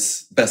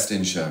experience, Best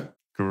in Show.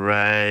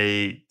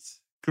 Great.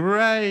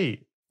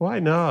 Why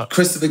not?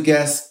 Christopher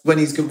Guest, when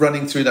he's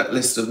running through that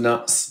list of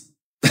nuts.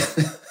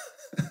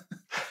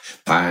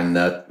 Pine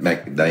nut,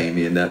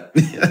 macadamia nut,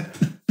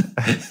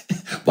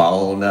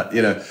 walnut,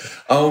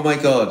 Oh my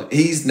God,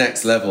 he's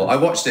next level. I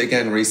watched it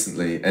again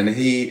recently and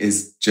he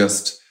is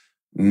just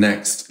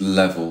next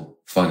level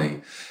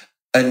funny.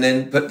 And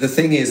then, but the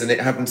thing is, and it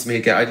happened to me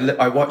again,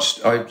 I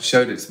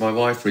showed it to my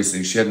wife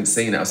recently, she hadn't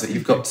seen it. I was like,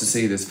 you've got to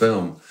see this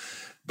film.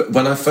 But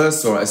when I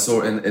first saw it, I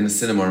saw it in the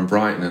cinema in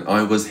Brighton and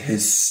I was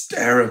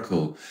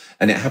hysterical.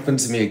 And it happened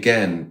to me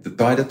again.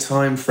 By the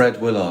time Fred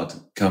Willard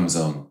comes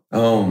on,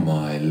 oh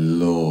my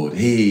Lord,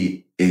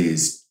 he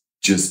is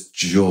just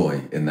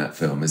joy in that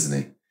film, isn't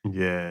he?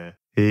 Yeah.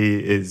 He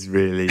is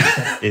really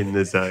in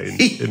the zone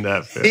in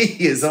that film.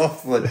 He is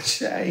off the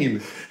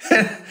chain.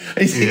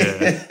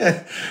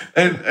 Yeah.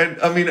 and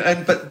I mean,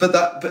 but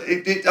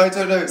I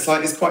don't know. It's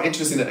like, it's quite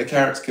interesting that a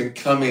character can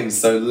come in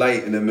so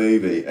late in a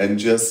movie and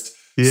just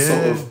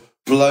sort of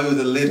blow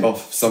the lid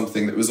off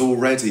something that was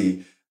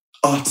already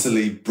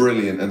utterly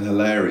brilliant and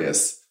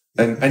hilarious.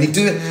 And he'd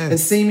do it and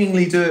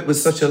seemingly do it with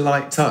such a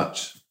light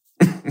touch.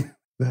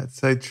 That's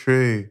so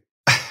true.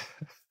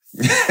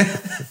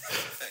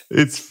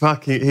 He's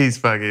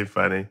fucking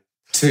funny.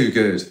 Too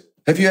good.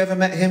 Have you ever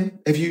met him?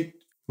 Have you?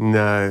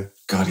 No.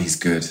 God, he's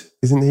good.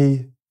 Isn't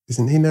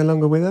he no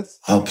longer with us?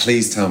 Oh,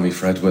 please tell me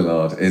Fred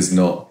Willard is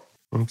not.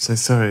 I'm so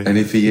sorry. And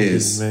if he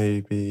is...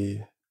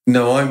 Maybe...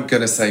 No, I'm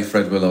going to say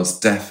Fred Willard's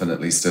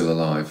definitely still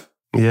alive.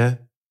 Yeah?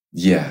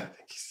 Yeah.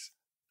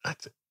 I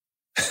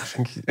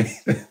think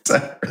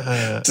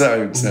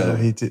don't tell.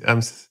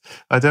 No,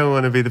 I don't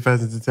want to be the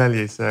person to tell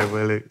you,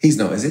 so he's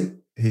not, is he?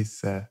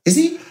 He's... Is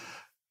he?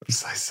 I'm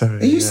so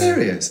sorry. Are you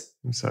serious?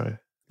 I'm sorry.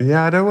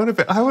 Yeah,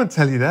 I won't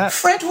tell you that.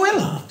 Fred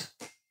Willard?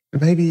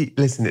 Maybe,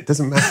 listen, it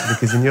doesn't matter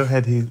because in your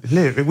head he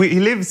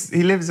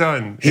lives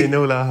on in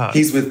all our hearts.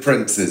 He's with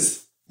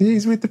princes.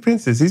 He's with the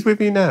princes. He's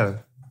with you now.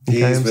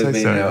 Okay, He's with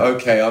me now.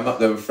 Okay, I'm up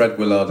there with Fred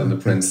Willard and the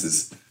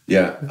princes.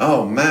 Yeah.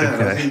 Oh,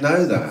 man, I didn't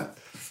know that.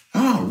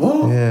 Oh,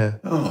 what? Yeah.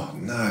 Oh,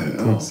 no.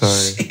 I'm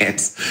sorry. Shit.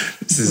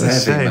 This is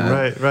heavy, shame,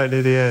 man. Right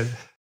near the end.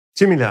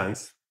 Jimmy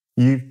Lance,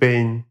 you've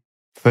been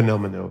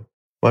phenomenal.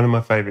 One of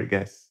my favourite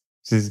guests.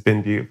 This has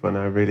been beautiful and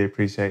I really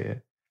appreciate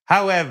it.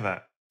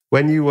 However,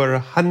 when you were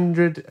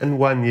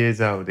 101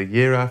 years old, a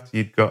year after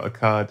you'd got a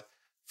card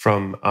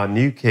from our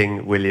new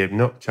king, William,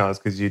 not Charles,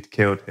 because you'd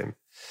killed him,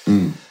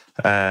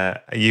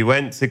 you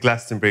went to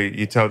Glastonbury,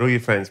 you told all your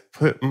friends,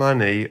 put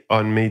money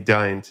on me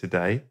dying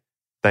today.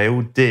 They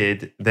all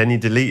did. Then you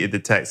deleted the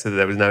text so that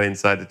there was no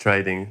insider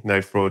trading,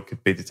 no fraud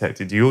could be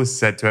detected. You also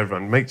said to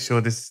everyone, make sure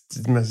this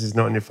message is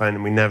not on your phone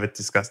and we never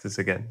discuss this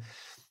again.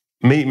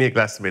 Meet me at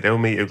Glastonbury. They all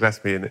meet you at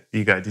Glastonbury and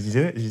you go, did you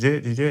do it? Did you do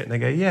it? Did you do it? And they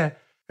go, yeah.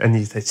 And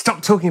you say,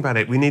 stop talking about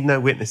it. We need no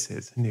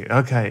witnesses. And you go,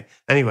 okay.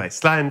 Anyway,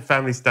 Sly and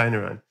Family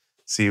Stoner on.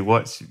 So you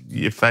watch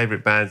your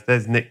favourite bands.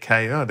 There's Nick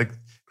Cave. Oh, the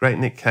great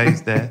Nick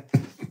Cave's there.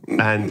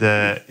 And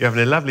you're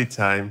having a lovely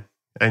time.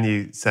 And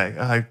you say,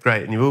 oh,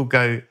 great. And you all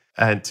go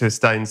to a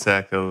stone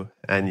circle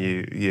and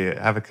you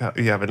have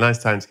a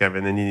nice time together.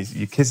 And then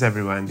you kiss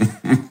everyone.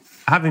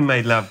 Having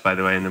made love, by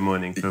the way, in the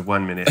morning for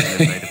 1 minute and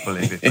then made a full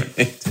English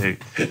breakfast for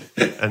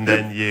 2. And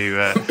then you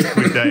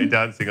with Dirty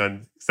Dancing on,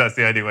 because that's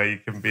the only way you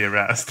can be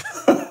aroused.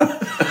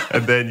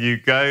 And then you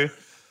go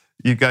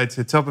to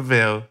the top of the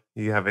hill,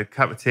 you have a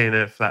cup of tea and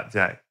a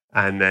flapjack,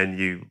 and then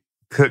you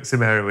cook some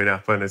heroin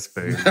up on a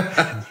spoon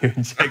and you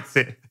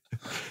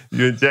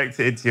inject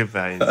it into your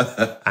veins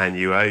and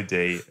you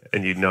OD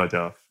and you nod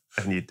off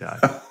and you die.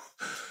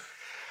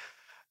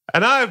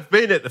 And I've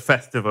been at the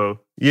festival.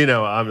 You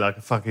know, I'm like,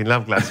 I fucking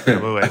love Glasgow.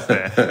 I'm always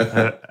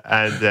there.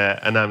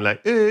 And I'm like,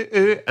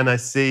 and I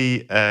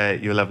see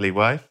your lovely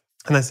wife.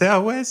 And I say,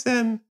 oh, where's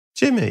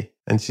Jimmy?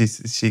 And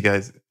she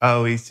goes,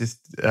 oh, he's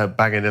just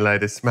banging a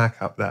load of smack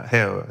up that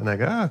hill. And I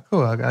go, oh,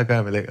 cool, I'll go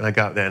have a look. And I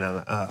go up there and I'm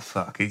like, oh,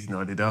 fuck, he's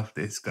nodded off,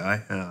 this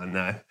guy. Oh,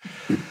 no.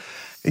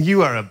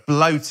 You are a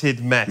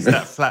bloated mess.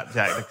 That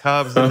flapjack, the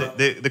carbs,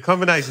 and the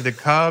combination of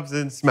carbs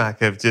and smack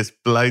have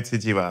just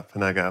bloated you up.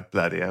 And I go,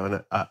 bloody hell.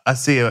 And I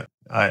see your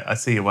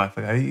wife.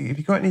 I go, have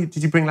you got any?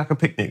 Did you bring like a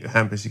picnic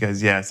hamper? She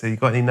goes, yeah. So you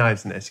got any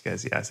knives in there? She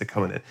goes, yeah. So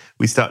come on in.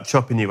 We start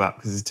chopping you up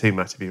because there's too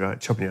much of you, right?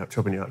 Chopping you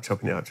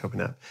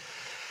up.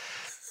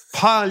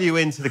 pile you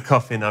into the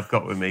coffin I've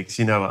got with me, because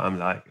you know what I'm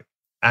like.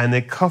 And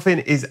the coffin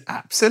is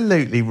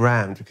absolutely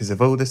rammed because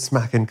of all the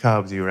smack and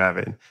carbs you were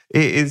having.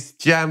 It is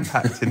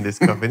jam-packed in this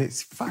coffin.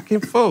 It's fucking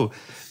full.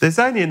 There's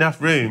only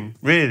enough room,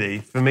 really,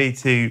 for me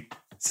to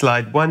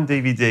slide one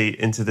DVD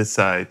into the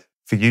side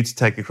for you to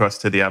take across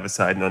to the other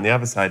side. And on the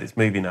other side, it's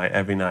movie night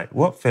every night.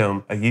 What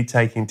film are you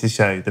taking to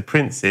show the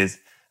princes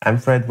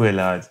and Fred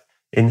Willard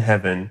in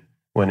heaven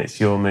when it's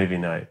your movie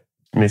night,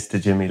 Mr.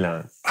 Jimmy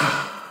Lance?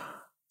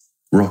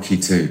 Rocky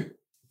 2.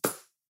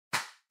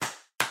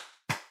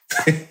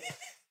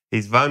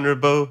 He's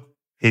vulnerable,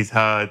 he's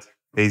hard,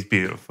 he's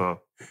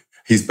beautiful.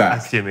 He's back.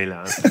 That's Jimmy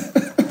Lance.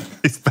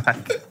 He's back.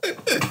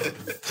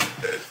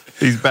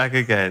 He's back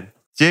again.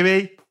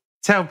 Jimmy,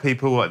 tell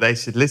people what they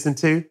should listen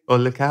to or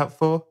look out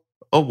for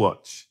or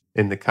watch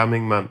in the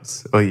coming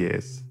months or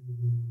years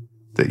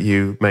that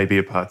you may be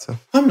a part of.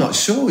 I'm not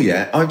sure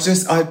yet. I've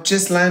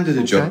just landed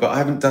a job, but I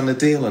haven't done a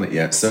deal on it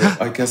yet. So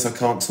I guess I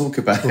can't talk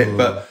about it,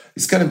 but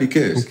it's going to be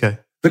good. Okay.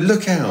 But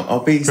look out,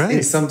 I'll be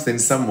in something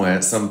somewhere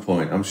at some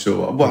point, I'm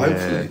sure. Well,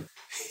 hopefully.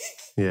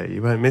 Yeah,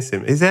 you won't miss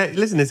him. His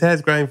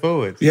hair's growing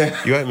forward. Yeah.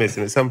 You won't miss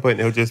him. At some point,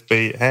 he'll just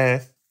be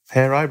hair,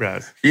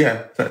 eyebrows.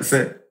 Yeah, that's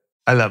it.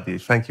 I love you.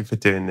 Thank you for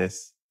doing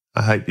this.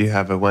 I hope you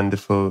have a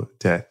wonderful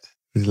death.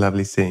 It was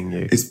lovely seeing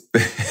you.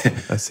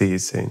 I'll see you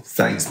soon.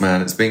 Thanks,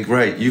 man. It's been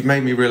great. You've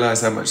made me realise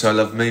how much I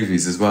love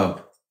movies as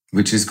well,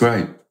 which is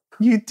great.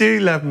 You do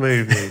love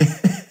movies.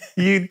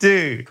 You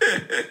do.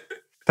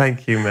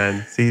 Thank you,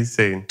 man. See you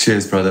soon.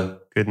 Cheers, brother.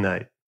 Good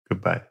night.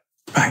 Goodbye.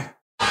 Bye.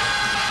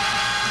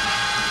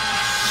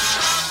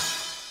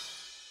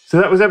 So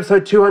that was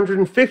episode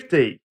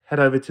 250. Head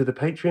over to the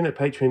Patreon at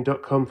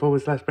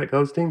patreon.com/Brett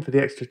Goldstein for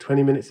the extra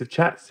 20 minutes of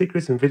chat,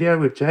 secrets and video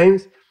with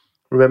James.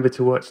 Remember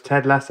to watch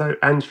Ted Lasso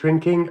and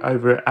Shrinking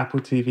over at Apple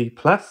TV+.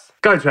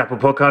 Go to Apple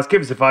Podcasts,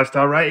 give us a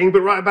 5-star rating,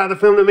 but write about the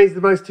film that means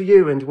the most to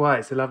you and why.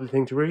 It's a lovely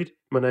thing to read.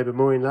 My neighbour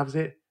Maureen loves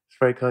it. It's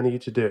very kind of you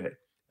to do it.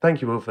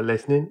 Thank you all for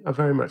listening. I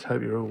very much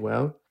hope you're all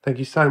well. Thank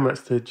you so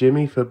much to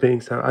Jimmy for being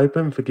so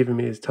open, for giving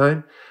me his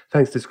time.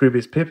 Thanks to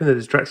Scroobius Pip and the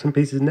Distraction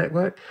Pieces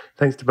Network.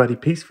 Thanks to Buddy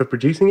Peace for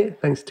producing it.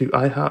 Thanks to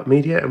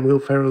iHeartMedia and Will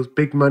Ferrell's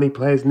Big Money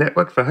Players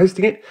Network for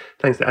hosting it.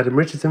 Thanks to Adam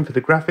Richardson for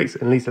the graphics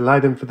and Lisa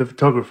Lydon for the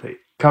photography.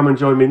 Come and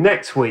join me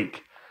next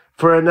week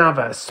for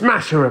another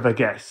smasher of a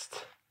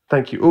guest.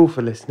 Thank you all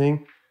for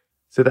listening.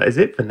 So that is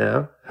it for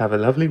now. Have a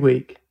lovely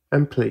week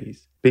and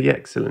please be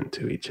excellent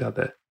to each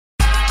other.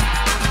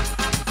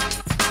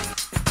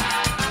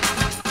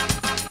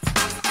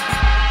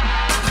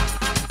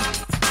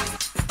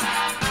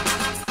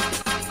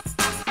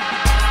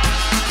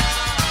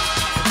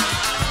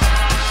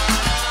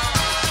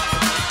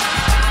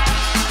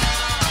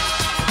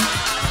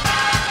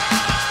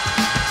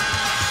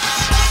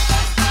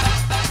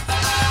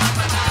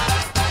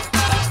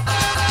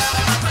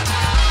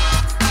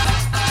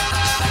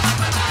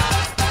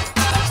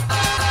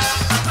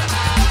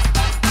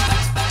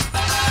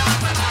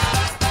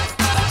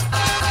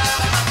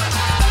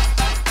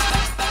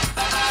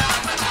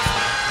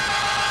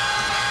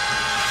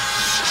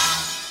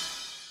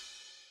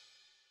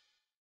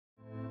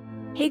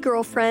 Hey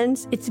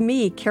girlfriends, it's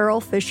me, Carol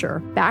Fisher,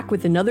 back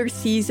with another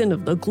season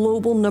of the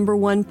global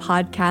 #1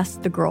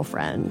 podcast, The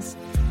Girlfriends.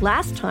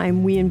 Last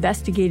time, we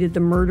investigated the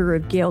murder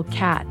of Gail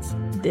Katz.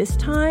 This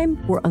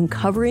time, we're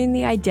uncovering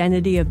the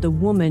identity of the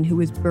woman who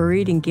was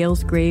buried in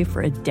Gail's grave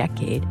for a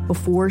decade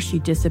before she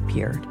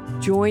disappeared.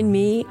 Join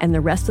me and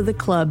the rest of the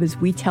club as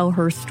we tell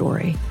her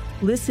story.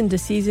 Listen to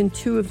Season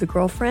 2 of The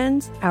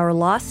Girlfriends, Our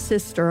Lost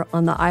Sister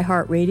on the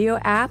iHeartRadio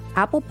app,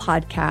 Apple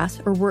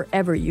Podcasts, or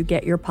wherever you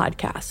get your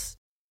podcasts.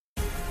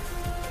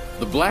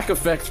 The Black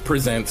Effect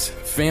presents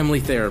Family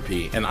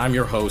Therapy, and I'm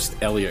your host,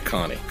 Elliot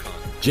Connie.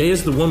 Jay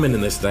is the woman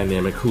in this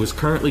dynamic who is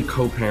currently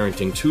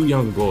co-parenting 2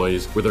 young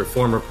boys with her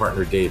former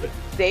partner, David.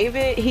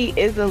 David, he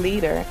is a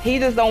leader. He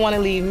just don't want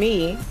to leave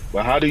me.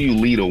 But how do you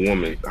lead a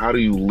woman? How do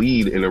you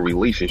lead in a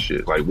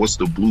relationship? Like, what's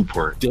the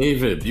blueprint?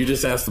 David, you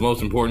just asked the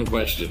most important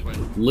question.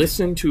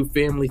 Listen to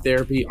Family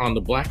Therapy on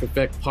the Black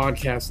Effect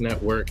Podcast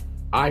Network,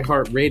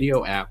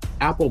 iHeartRadio app,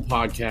 Apple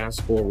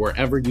Podcasts, or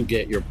wherever you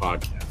get your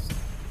podcasts.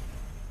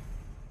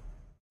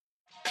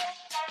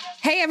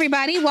 Hey,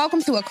 everybody.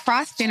 Welcome to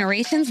Across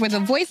Generations, where the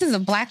voices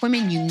of Black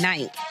women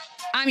unite.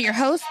 I'm your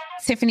host,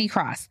 Tiffany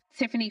Cross.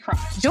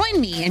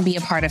 Join me and be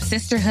a part of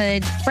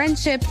sisterhood,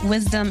 friendship,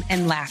 wisdom,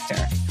 and laughter.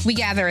 We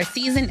gather a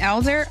seasoned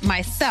elder,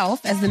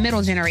 myself as the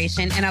middle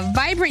generation, and a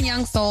vibrant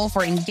young soul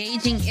for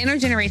engaging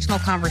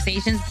intergenerational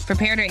conversations,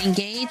 prepare to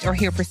engage or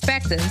hear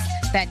perspectives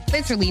that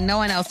literally no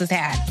one else has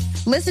had.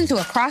 Listen to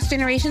Across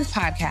Generations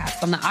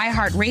podcast on the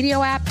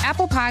iHeartRadio app,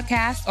 Apple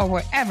Podcasts, or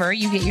wherever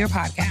you get your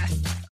podcasts.